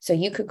 So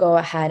you could go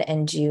ahead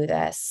and do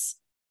this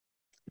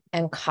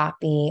and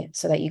copy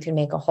so that you can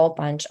make a whole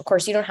bunch. Of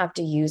course, you don't have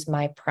to use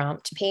my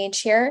prompt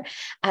page here.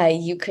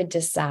 You could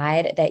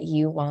decide that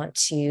you want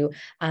to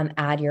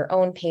add your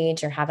own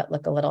page or have it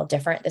look a little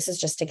different. This is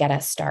just to get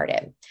us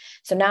started.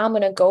 So now I'm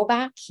going to go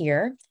back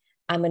here.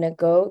 I'm going to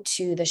go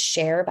to the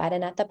share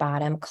button at the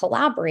bottom,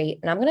 collaborate,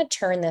 and I'm going to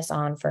turn this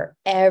on for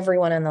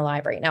everyone in the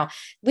library. Now,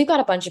 we've got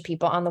a bunch of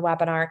people on the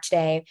webinar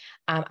today.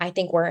 I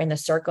think we're in the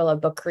circle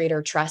of book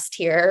creator trust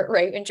here,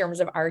 right? In terms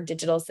of our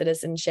digital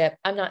citizenship.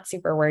 I'm not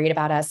super worried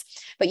about us,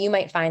 but you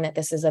might find that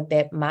this is a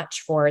bit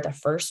much for the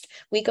first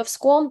week of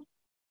school.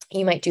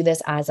 You might do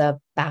this as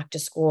a back to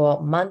school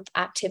month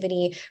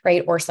activity,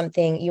 right? Or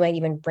something, you might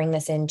even bring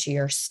this into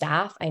your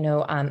staff. I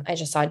know I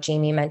just saw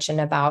Jamie mention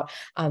about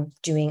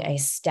doing a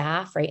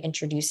staff, right?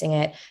 Introducing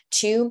it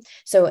to.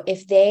 So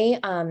if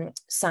they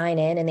sign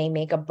in and they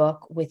make a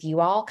book with you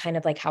all, kind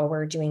of like how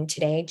we're doing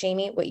today,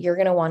 Jamie, what you're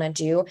going to want to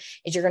do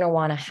is you're going to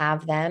want to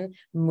have them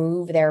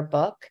move their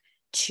book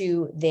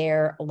to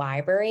their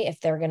library if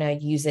they're going to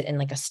use it in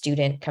like a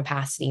student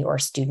capacity or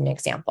student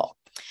example.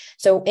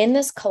 So in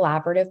this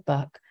collaborative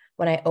book,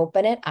 when I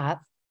open it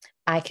up,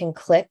 I can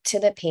click to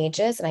the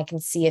pages and I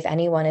can see if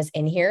anyone is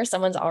in here.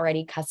 Someone's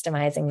already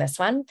customizing this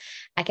one.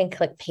 I can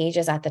click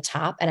pages at the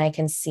top and I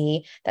can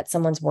see that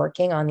someone's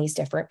working on these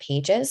different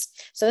pages.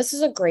 So this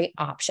is a great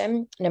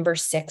option. Number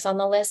 6 on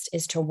the list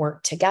is to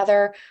work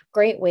together.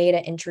 Great way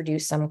to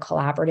introduce some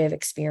collaborative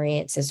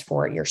experiences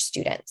for your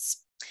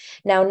students.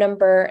 Now,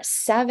 number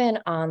 7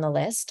 on the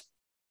list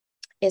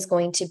is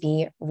going to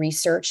be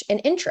research and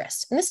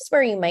interest. And this is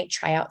where you might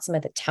try out some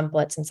of the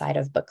templates inside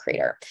of Book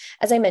Creator.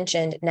 As I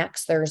mentioned,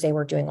 next Thursday,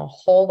 we're doing a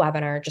whole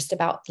webinar just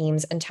about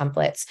themes and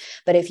templates.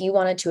 But if you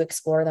wanted to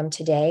explore them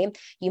today,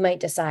 you might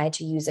decide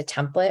to use a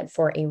template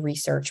for a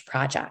research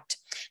project.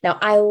 Now,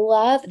 I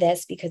love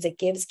this because it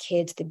gives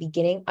kids the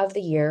beginning of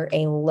the year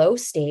a low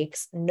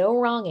stakes, no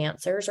wrong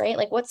answers, right?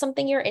 Like, what's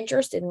something you're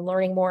interested in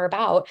learning more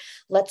about?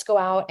 Let's go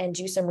out and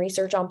do some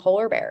research on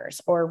polar bears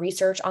or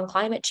research on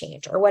climate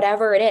change or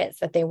whatever it is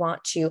that they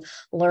want to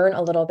learn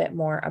a little bit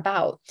more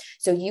about.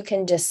 So you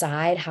can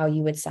decide how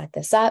you would set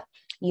this up.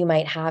 You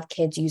might have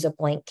kids use a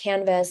blank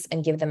canvas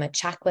and give them a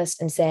checklist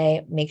and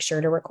say, make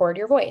sure to record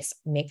your voice,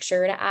 make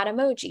sure to add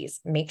emojis,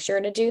 make sure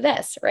to do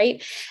this,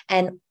 right?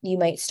 And you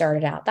might start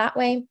it out that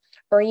way,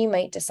 or you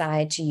might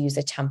decide to use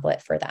a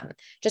template for them.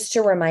 Just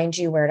to remind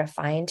you where to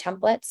find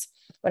templates,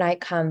 when I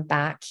come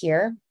back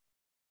here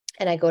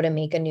and I go to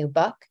make a new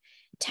book,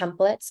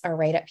 templates are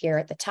right up here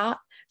at the top.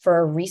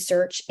 For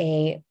research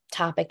a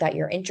topic that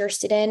you're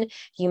interested in,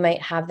 you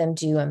might have them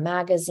do a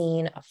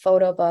magazine, a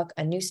photo book,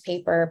 a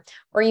newspaper,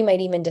 or you might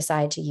even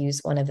decide to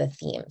use one of the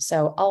themes.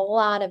 So a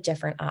lot of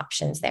different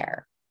options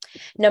there.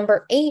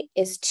 Number 8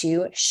 is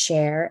to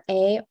share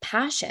a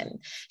passion.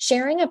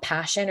 Sharing a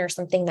passion or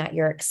something that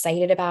you're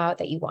excited about,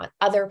 that you want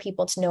other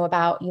people to know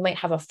about. You might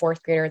have a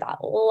 4th grader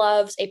that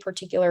loves a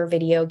particular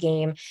video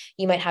game.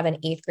 You might have an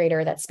 8th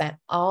grader that spent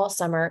all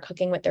summer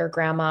cooking with their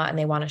grandma and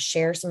they want to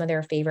share some of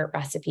their favorite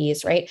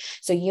recipes, right?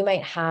 So you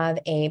might have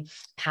a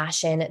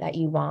passion that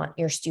you want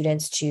your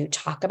students to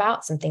talk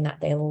about, something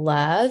that they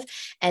love,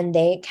 and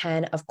they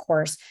can, of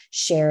course,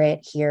 share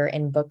it here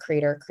in Book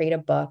Creator, create a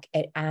book.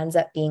 It ends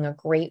up being a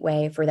great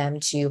way for them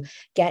to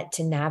get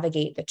to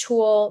navigate the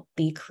tool,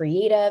 be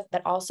creative,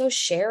 but also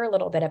share a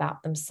little bit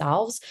about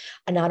themselves,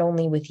 not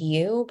only with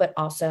you, but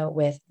also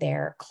with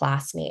their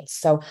classmates.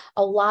 So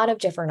a lot of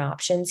different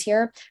options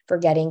here for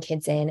getting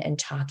kids in and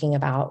talking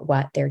about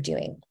what they're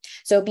doing.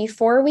 So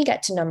before we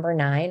get to number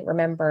 9,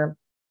 remember,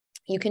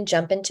 you can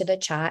jump into the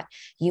chat.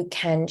 You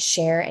can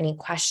share any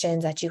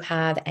questions that you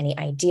have, any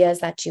ideas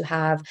that you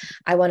have.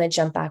 I want to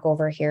jump back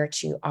over here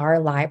to our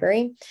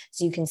library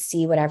so you can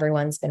see what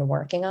everyone's been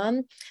working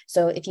on.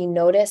 So if you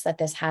notice that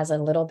this has a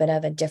little bit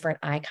of a different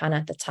icon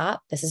at the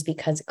top, this is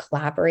because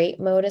collaborate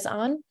mode is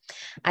on.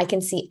 I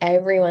can see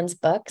everyone's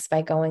books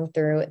by going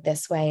through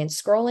this way and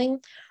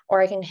scrolling, or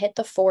I can hit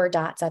the 4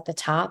 dots at the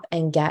top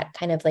and get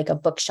kind of like a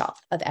bookshelf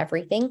of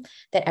everything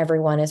that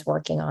everyone is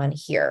working on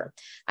here.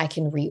 I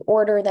can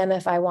reorder them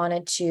if I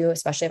wanted to,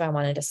 especially if I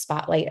wanted to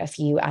spotlight a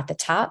few at the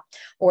top,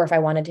 or if I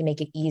wanted to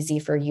make it easy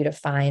for you to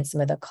find some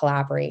of the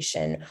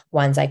collaboration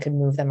ones, I could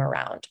move them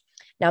around.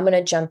 Now I'm going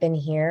to jump in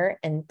here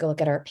and go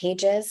look at our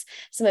pages.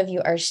 Some of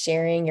you are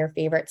sharing your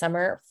favorite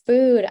summer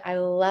food. I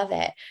love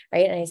it,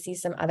 right? And I see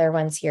some other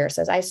ones here.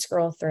 So as I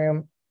scroll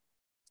through,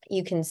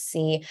 you can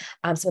see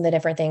some of the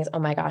different things. Oh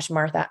my gosh,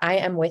 Martha, I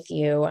am with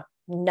you.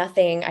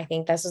 nothing. I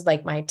think this was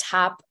like my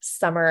top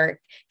summer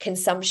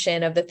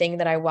consumption of the thing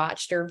that I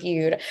watched or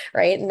viewed,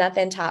 right?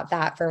 Nothing topped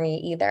that for me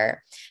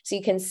either. So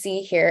you can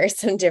see here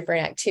some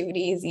different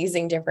activities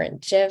using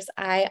different GIFs.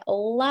 I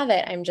love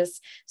it. I'm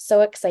just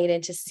so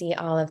excited to see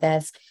all of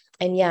this.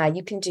 And yeah,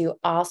 you can do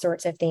all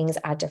sorts of things,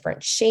 add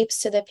different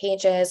shapes to the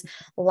pages,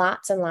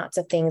 lots and lots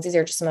of things. These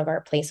are just some of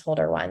our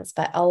placeholder ones,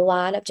 but a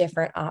lot of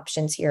different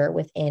options here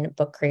within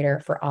Book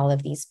Creator for all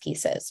of these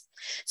pieces.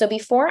 So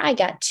before I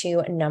get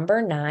to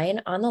number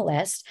 9 on the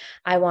list,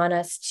 I want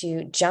us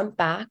to jump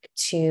back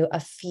to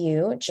a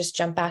few, just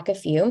jump back a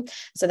few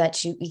so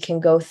that you can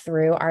go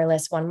through our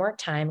list one more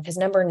time, because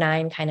number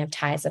 9 kind of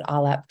ties it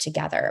all up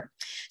together.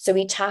 So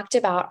we talked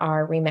about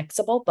our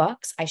remixable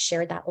books. I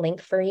shared that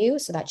link for you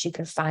so that you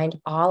can find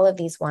all of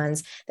these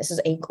ones. This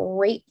is a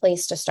great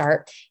place to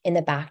start in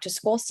the back to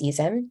school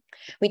season.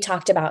 We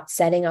talked about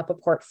setting up a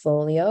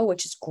portfolio,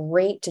 which is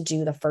great to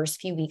do the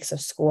first few weeks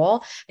of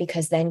school,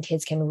 because then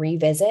kids can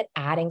revisit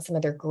adding some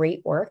of their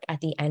great work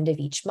at the end of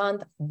each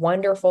month.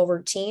 Wonderful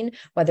routine,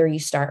 whether you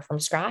start from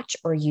scratch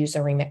or use a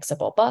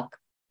remixable book.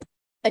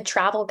 A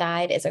travel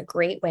guide is a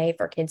great way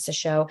for kids to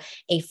show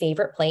a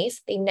favorite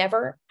place. They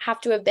never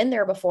have to have been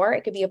there before.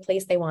 It could be a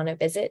place they want to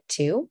visit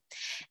too.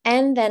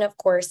 And then, of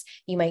course,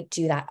 you might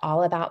do that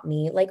all about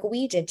me like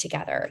we did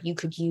together. You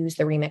could use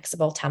the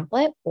remixable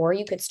template, or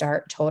you could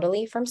start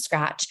totally from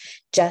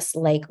scratch, just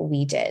like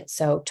we did.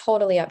 So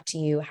totally up to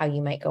you how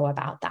you might go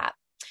about that.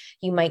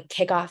 You might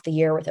kick off the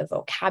year with a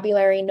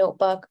vocabulary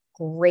notebook.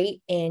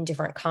 Great in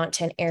different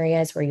content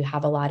areas where you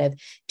have a lot of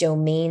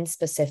domain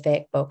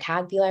specific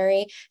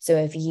vocabulary. So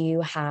if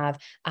you have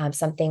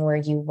something where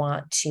you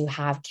want to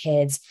have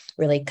kids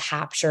really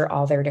capture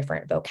all their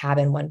different vocab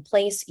in one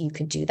place, you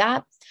could do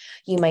that.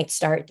 You might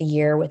start the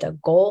year with a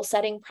goal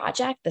setting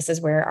project. This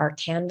is where our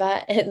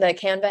the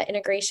Canva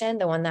integration,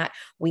 the one that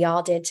we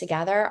all did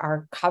together,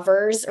 our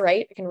covers,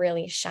 right, can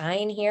really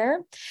shine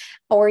here.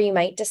 Or you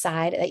might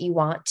decide that you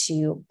want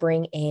to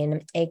bring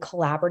in a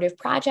collaborative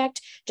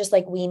project, just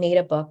like we made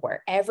a book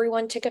where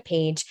everyone took a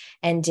page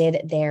and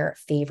did their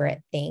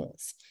favorite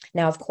things.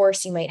 Now, of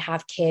course, you might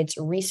have kids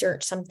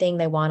research something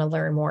they want to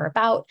learn more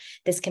about.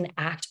 This can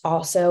act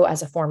also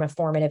as a form of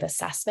formative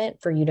assessment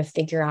for you to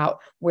figure out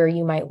where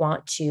you might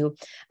want to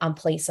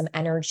place some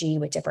energy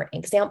with different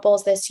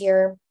examples this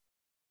year.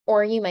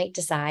 Or you might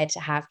decide to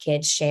have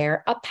kids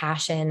share a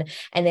passion,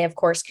 and they, of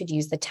course, could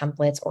use the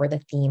templates or the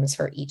themes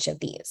for each of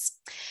these.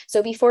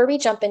 So before we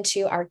jump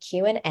into our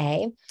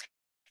Q&A,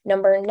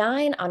 number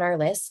 9 on our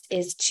list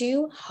is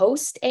to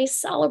host a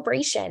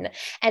celebration.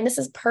 And this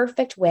is a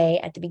perfect way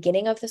at the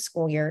beginning of the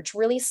school year to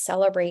really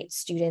celebrate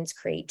students'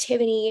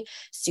 creativity,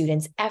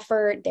 students'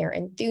 effort, their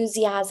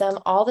enthusiasm,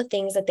 all the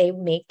things that they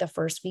make the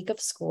first week of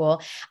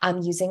school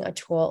using a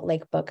tool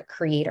like Book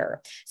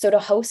Creator. So to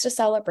host a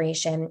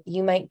celebration,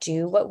 you might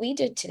do what we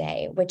did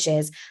today, which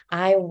is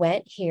I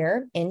went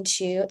here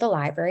into the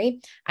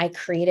library. I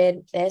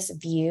created this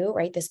view,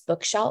 right? This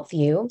bookshelf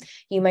view.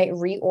 You might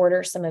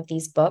reorder some of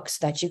these books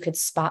so that you could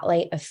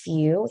spotlight a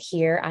few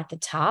here at the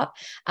top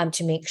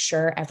to make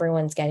sure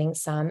everyone's getting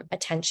some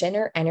attention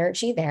or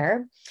energy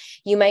there.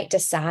 You might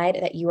decide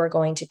that you are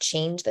going to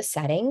change the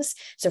settings.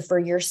 So for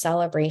your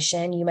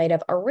celebration, you might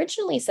have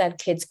originally said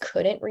kids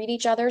couldn't read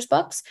each other's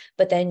books,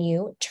 but then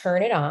you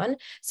turn it on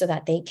so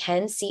that they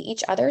can see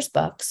each other's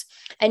books.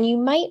 And you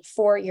might,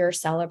 for your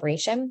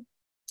celebration,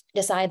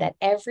 decide that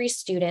every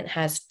student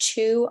has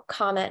 2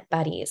 comment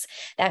buddies.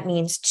 That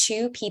means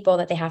 2 people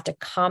that they have to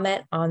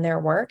comment on their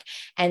work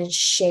and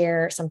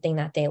share something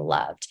that they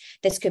loved.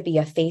 This could be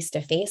a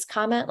face-to-face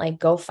comment, like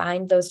go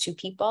find those 2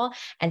 people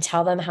and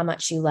tell them how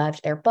much you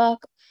loved their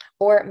book.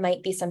 Or it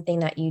might be something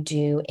that you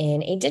do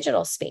in a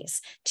digital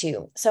space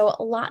too. So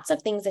lots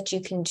of things that you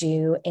can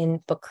do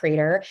in Book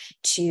Creator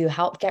to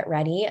help get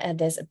ready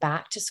this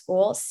back to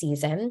school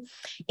season.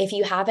 If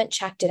you haven't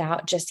checked it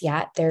out just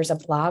yet, there's a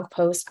blog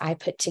post I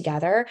put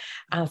together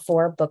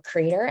for Book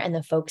Creator and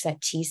the folks at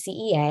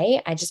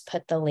TCEA. I just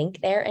put the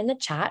link there in the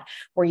chat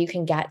where you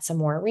can get some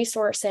more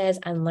resources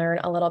and learn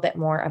a little bit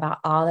more about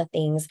all the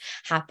things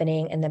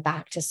happening in the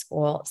back to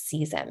school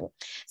season.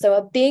 So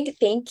a big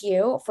thank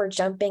you for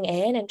jumping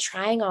in and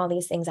trying all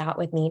these things out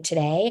with me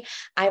today.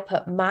 I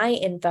put my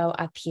info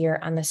up here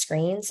on the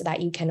screen so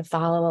that you can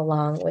follow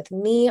along with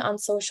me on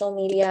social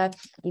media.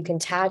 You can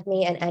tag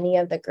me in any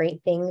of the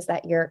great things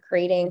that you're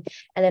creating.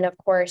 And then, of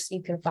course,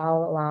 you can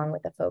follow along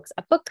with the folks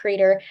at Book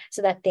Creator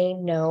so that they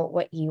know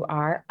what you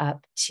are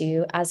up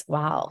to as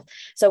well.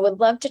 So would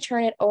love to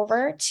turn it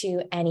over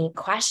to any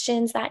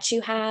questions that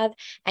you have,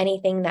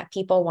 anything that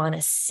people want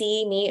to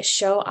see me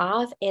show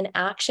off in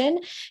action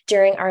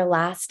during our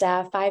last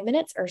 5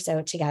 minutes or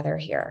so together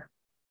here.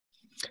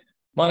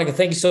 Monica,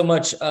 thank you so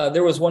much.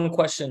 There was one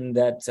question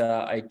that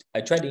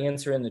I tried to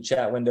answer in the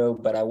chat window,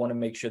 but I want to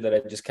make sure that I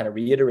just kind of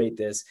reiterate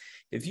this.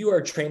 If you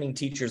are training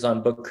teachers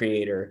on Book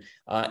Creator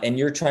and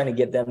you're trying to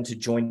get them to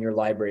join your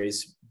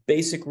libraries,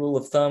 basic rule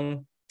of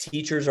thumb,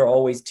 teachers are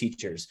always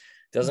teachers.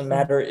 Doesn't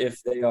matter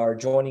if they are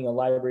joining a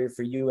library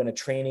for you in a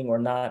training or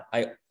not.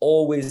 I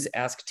always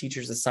ask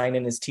teachers to sign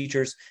in as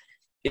teachers.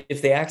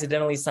 if they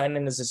accidentally sign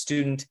in as a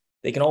student,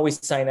 they can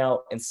always sign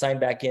out and sign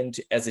back in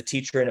as a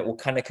teacher, and it will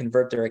kind of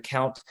convert their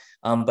account.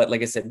 But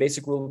like I said,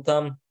 basic rule of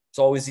thumb, it's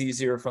always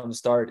easier from the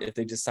start if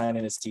they just sign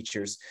in as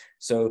teachers.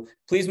 So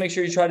please make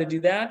sure you try to do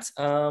that.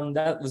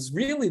 That was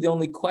really the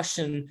only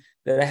question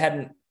that I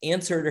hadn't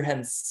answered or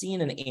hadn't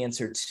seen an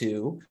answer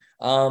to.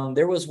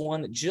 There was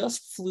one that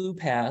just flew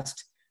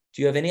past.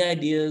 Do you have any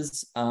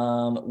ideas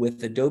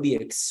with Adobe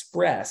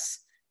Express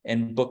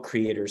and Book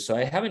Creator? So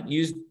I haven't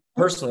used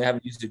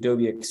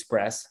Adobe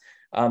Express.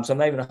 So I'm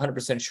not even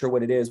 100% sure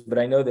what it is, but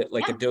I know that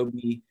like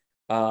Adobe,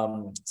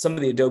 some of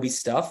the Adobe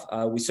stuff,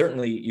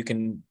 you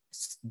can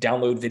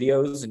download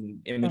videos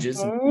and images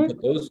and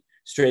put those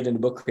straight into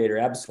Book Creator.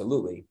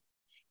 Absolutely.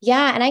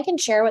 Yeah, and I can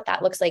share what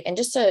that looks like. And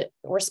just to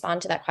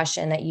respond to that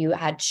question that you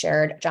had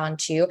shared, John,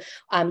 too,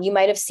 you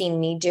might have seen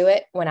me do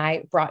it when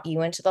I brought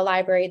you into the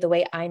library. The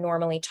way I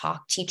normally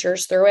talk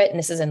teachers through it, and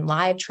this is in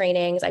live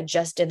trainings, I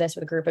just did this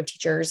with a group of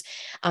teachers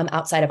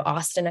outside of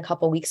Austin a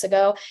couple of weeks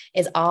ago,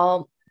 is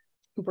I'll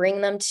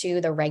bring them to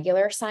the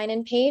regular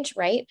sign-in page,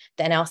 right?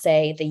 Then I'll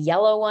say the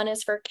yellow one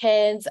is for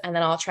kids. And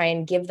then I'll try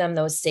and give them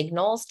those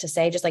signals to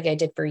say, just like I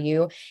did for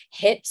you,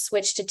 hit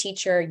switch to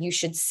teacher. You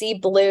should see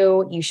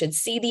blue. You should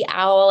see the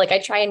owl. Like I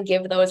try and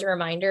give those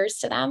reminders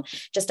to them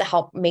just to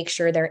help make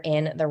sure they're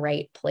in the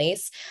right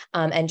place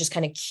and just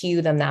kind of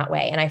cue them that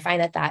way. And I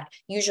find that that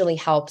usually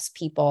helps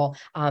people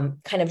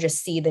kind of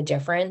just see the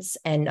difference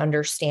and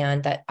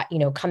understand that,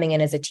 coming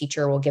in as a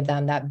teacher will give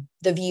them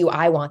the view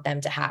I want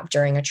them to have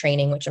during a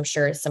training, which I'm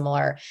sure is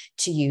similar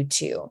to you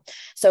too.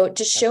 So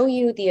to show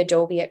you the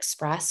Adobe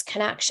Express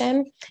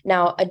connection,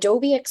 now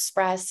Adobe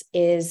Express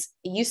used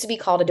to be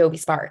called Adobe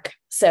Spark.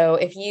 So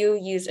if you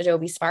used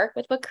Adobe Spark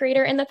with Book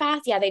Creator in the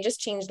past, they just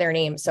changed their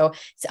name. So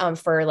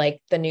for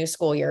like the new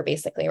school year,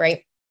 basically,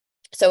 right?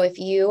 So if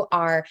you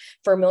are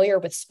familiar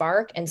with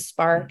Spark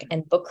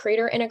and Book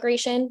Creator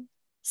integration,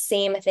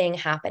 same thing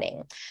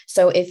happening.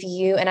 So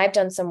and I've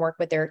done some work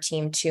with their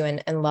team too,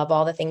 and love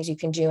all the things you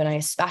can do. And I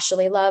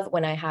especially love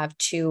when I have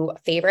two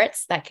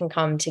favorites that can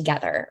come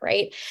together,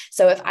 right?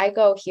 So if I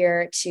go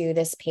here to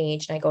this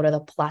page and I go to the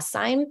plus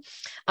sign,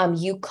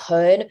 you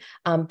could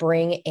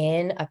bring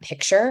in a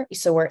picture.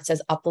 So where it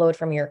says upload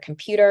from your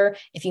computer,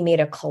 if you made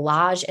a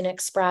collage in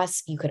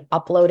Express, you could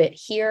upload it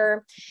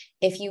here.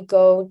 If you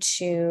go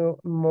to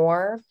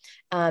more,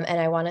 and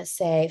I want to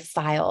say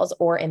files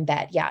or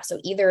embed. Yeah. So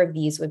either of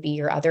these would be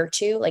your other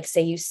two. Like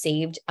say you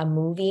saved a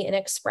movie in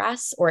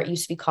Express, or it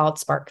used to be called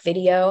Spark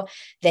Video,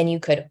 then you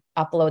could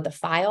upload the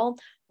file,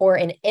 or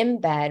in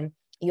embed,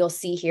 you'll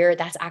see here,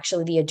 that's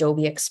actually the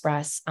Adobe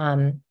Express,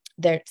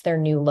 their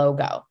new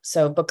logo.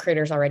 So Book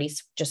Creator's already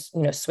just,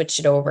 switched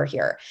it over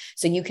here.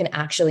 So you can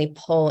actually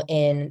pull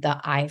in the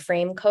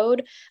iframe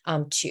code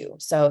too.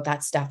 So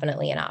that's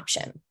definitely an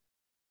option.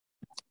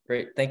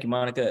 Great. Thank you,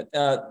 Monica.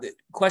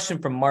 Question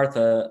from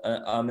Martha,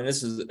 and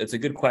it's a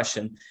good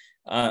question.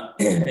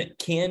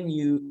 Can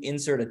you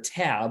insert a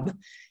tab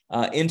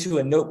into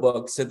a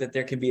notebook so that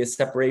there can be a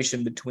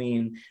separation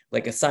between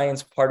like a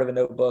science part of a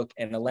notebook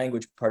and a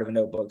language part of a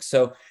notebook?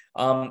 So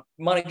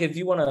Monica, if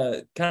you want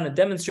to kind of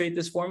demonstrate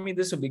this for me,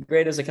 this would be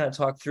great as I kind of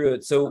talk through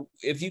it. So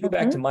if you go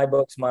back to my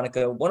books,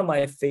 Monica, one of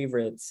my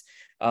favorites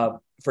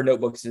for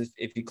notebooks is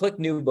if you click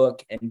new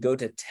book and go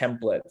to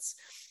templates.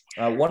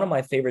 One of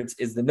my favorites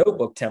is the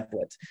notebook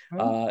template.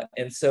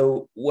 And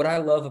so what I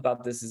love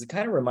about this is it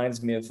kind of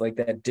reminds me of like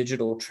that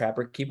digital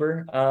trapper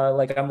keeper.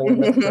 Like I'm old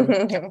enough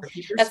to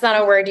That's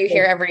not a word you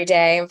hear every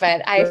day,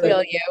 but I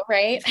feel you,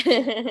 right?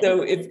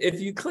 So if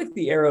you click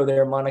the arrow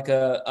there,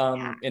 Monica,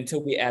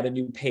 until we add a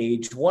new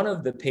page, one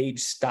of the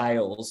page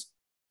styles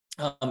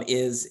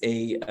is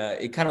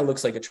it kind of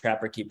looks like a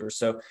trapper keeper.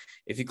 So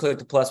if you click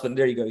the plus button,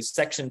 there you go,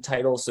 section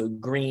title. So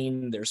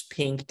green, there's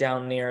pink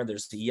down there,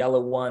 there's the yellow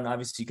one.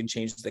 Obviously you can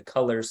change the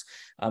colors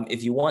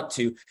if you want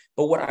to,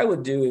 but what I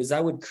would do is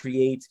I would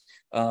create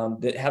have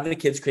the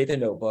kids create the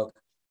notebook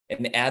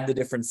and add the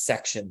different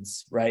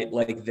sections, right?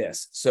 Like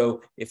this.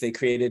 So if they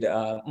created,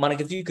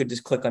 Monica, if you could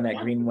just click on that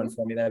green one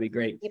for me, that'd be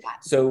great.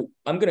 So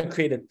I'm going to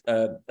create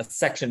a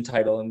section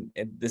title, and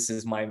this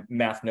is my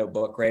math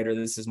notebook, right? Or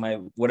this is my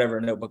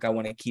whatever notebook I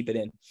want to keep it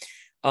in.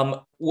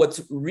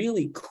 What's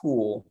really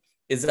cool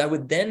is that I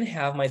would then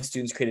have my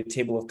students create a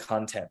table of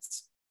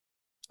contents.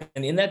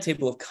 And in that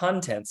table of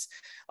contents,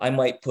 I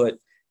might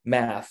put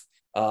math,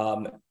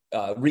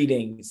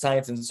 reading,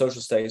 science and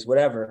social studies,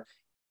 whatever.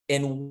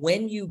 And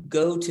when you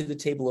go to the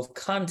table of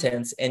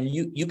contents and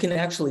you can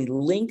actually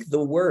link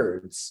the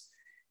words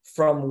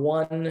from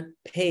one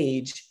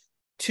page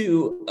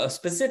to a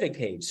specific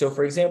page. So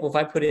for example, if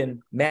I put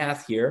in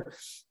math here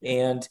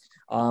and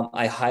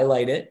I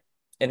highlight it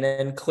and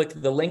then click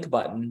the link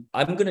button,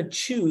 I'm going to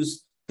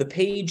choose the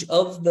page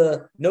of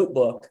the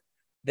notebook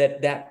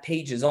that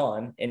page is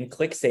on and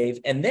click save.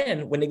 And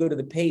then when they go to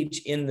the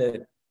page in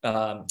the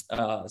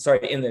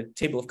in the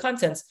table of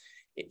contents,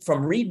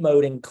 from read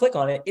mode and click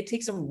on it, it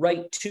takes them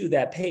right to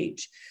that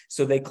page.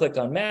 So they click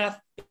on math,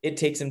 it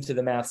takes them to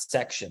the math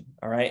section.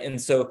 All right. And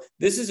so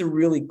this is a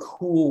really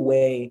cool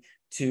way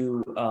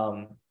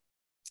to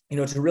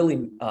to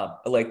really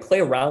like play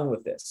around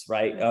with this,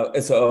 right?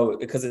 So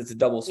because it's a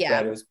double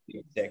spread, it was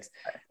 6.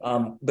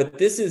 But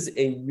this is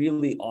a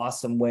really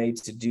awesome way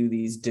to do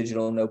these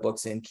digital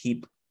notebooks and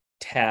keep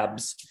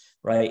tabs,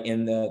 right,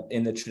 in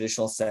the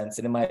traditional sense.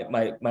 And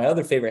my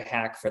other favorite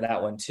hack for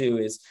that one too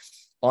is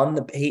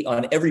on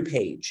every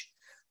page,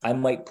 I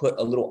might put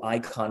a little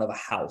icon of a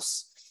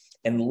house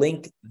and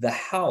link the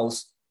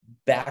house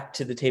back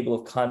to the table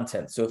of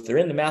contents. So if they're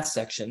in the math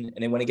section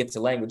and they want to get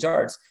to language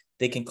arts,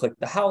 they can click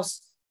the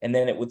house and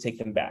then it would take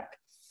them back.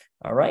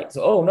 All right.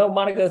 So, oh no,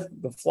 Monica,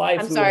 the fly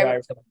flew by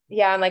or something.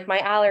 Yeah, I'm like my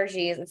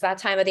allergies. It's that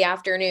time of the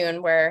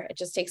afternoon where it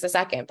just takes a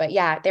second. But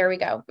yeah, there we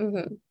go.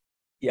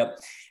 Yep.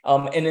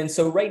 And then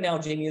so right now,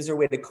 Jamie, is there a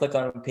way to click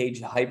on a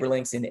page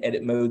hyperlinks in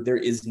edit mode? There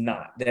is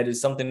not. That is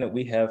something that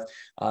we have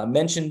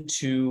mentioned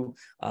to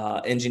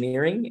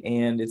engineering,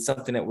 and it's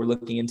something that we're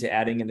looking into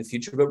adding in the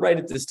future. But right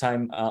at this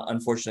time,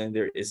 unfortunately,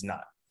 there is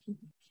not.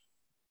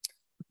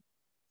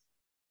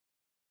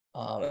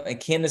 And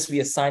can this be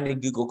assigned in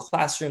Google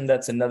Classroom?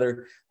 That's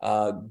another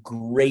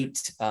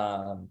great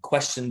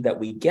question that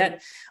we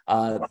get.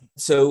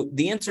 So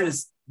the answer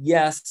is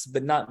yes,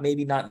 but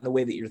maybe not in the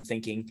way that you're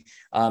thinking.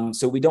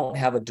 So we don't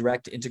have a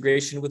direct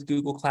integration with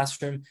Google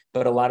Classroom,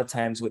 but a lot of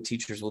times what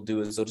teachers will do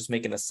is they'll just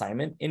make an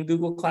assignment in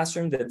Google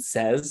Classroom that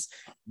says,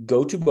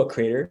 go to Book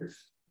Creator,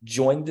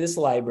 join this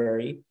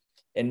library,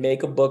 and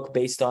make a book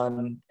based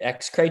on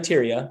X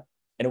criteria.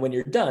 And when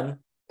you're done,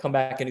 come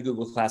back into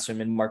Google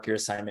Classroom and mark your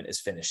assignment as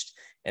finished.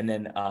 And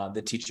then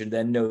the teacher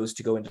then knows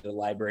to go into the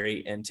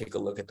library and take a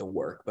look at the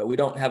work. But we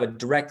don't have a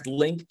direct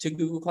link to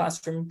Google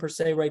Classroom per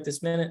se right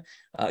this minute.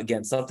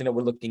 Again, something that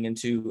we're looking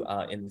into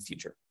in the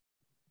future.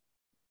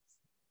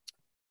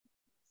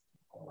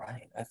 All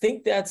right. I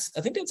think that's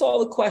all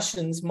the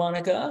questions,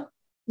 Monica.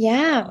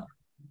 Yeah.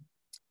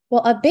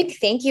 Well, a big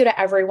thank you to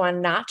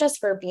everyone, not just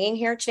for being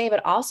here today,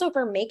 but also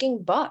for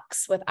making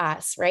books with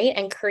us, right?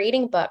 And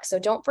creating books. So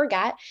don't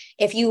forget,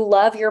 if you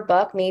love your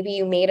book, maybe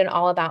you made an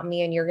All About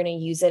Me and you're going to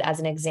use it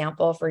as an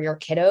example for your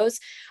kiddos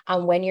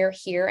when you're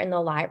here in the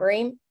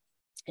library.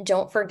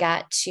 Don't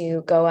forget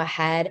to go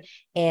ahead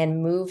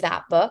and move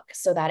that book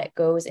so that it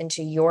goes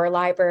into your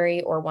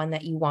library or one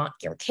that you want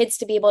your kids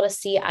to be able to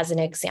see as an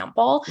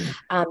example.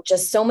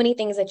 Just so many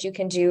things that you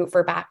can do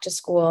for back to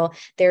school.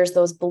 There's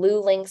those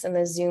blue links in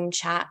the Zoom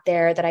chat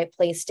there that I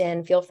placed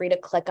in. Feel free to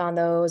click on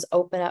those,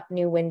 open up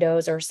new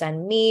windows, or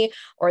send me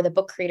or the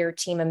Book Creator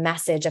team a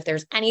message if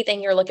there's anything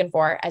you're looking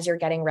for as you're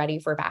getting ready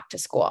for back to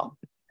school.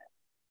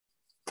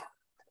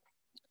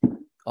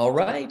 All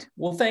right.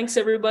 Well, thanks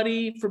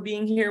everybody for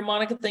being here.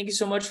 Monica, thank you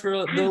so much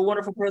for the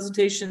wonderful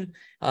presentation.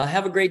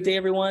 Have a great day,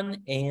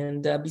 everyone,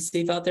 and be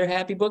safe out there.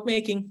 Happy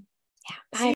bookmaking. Yeah. Bye.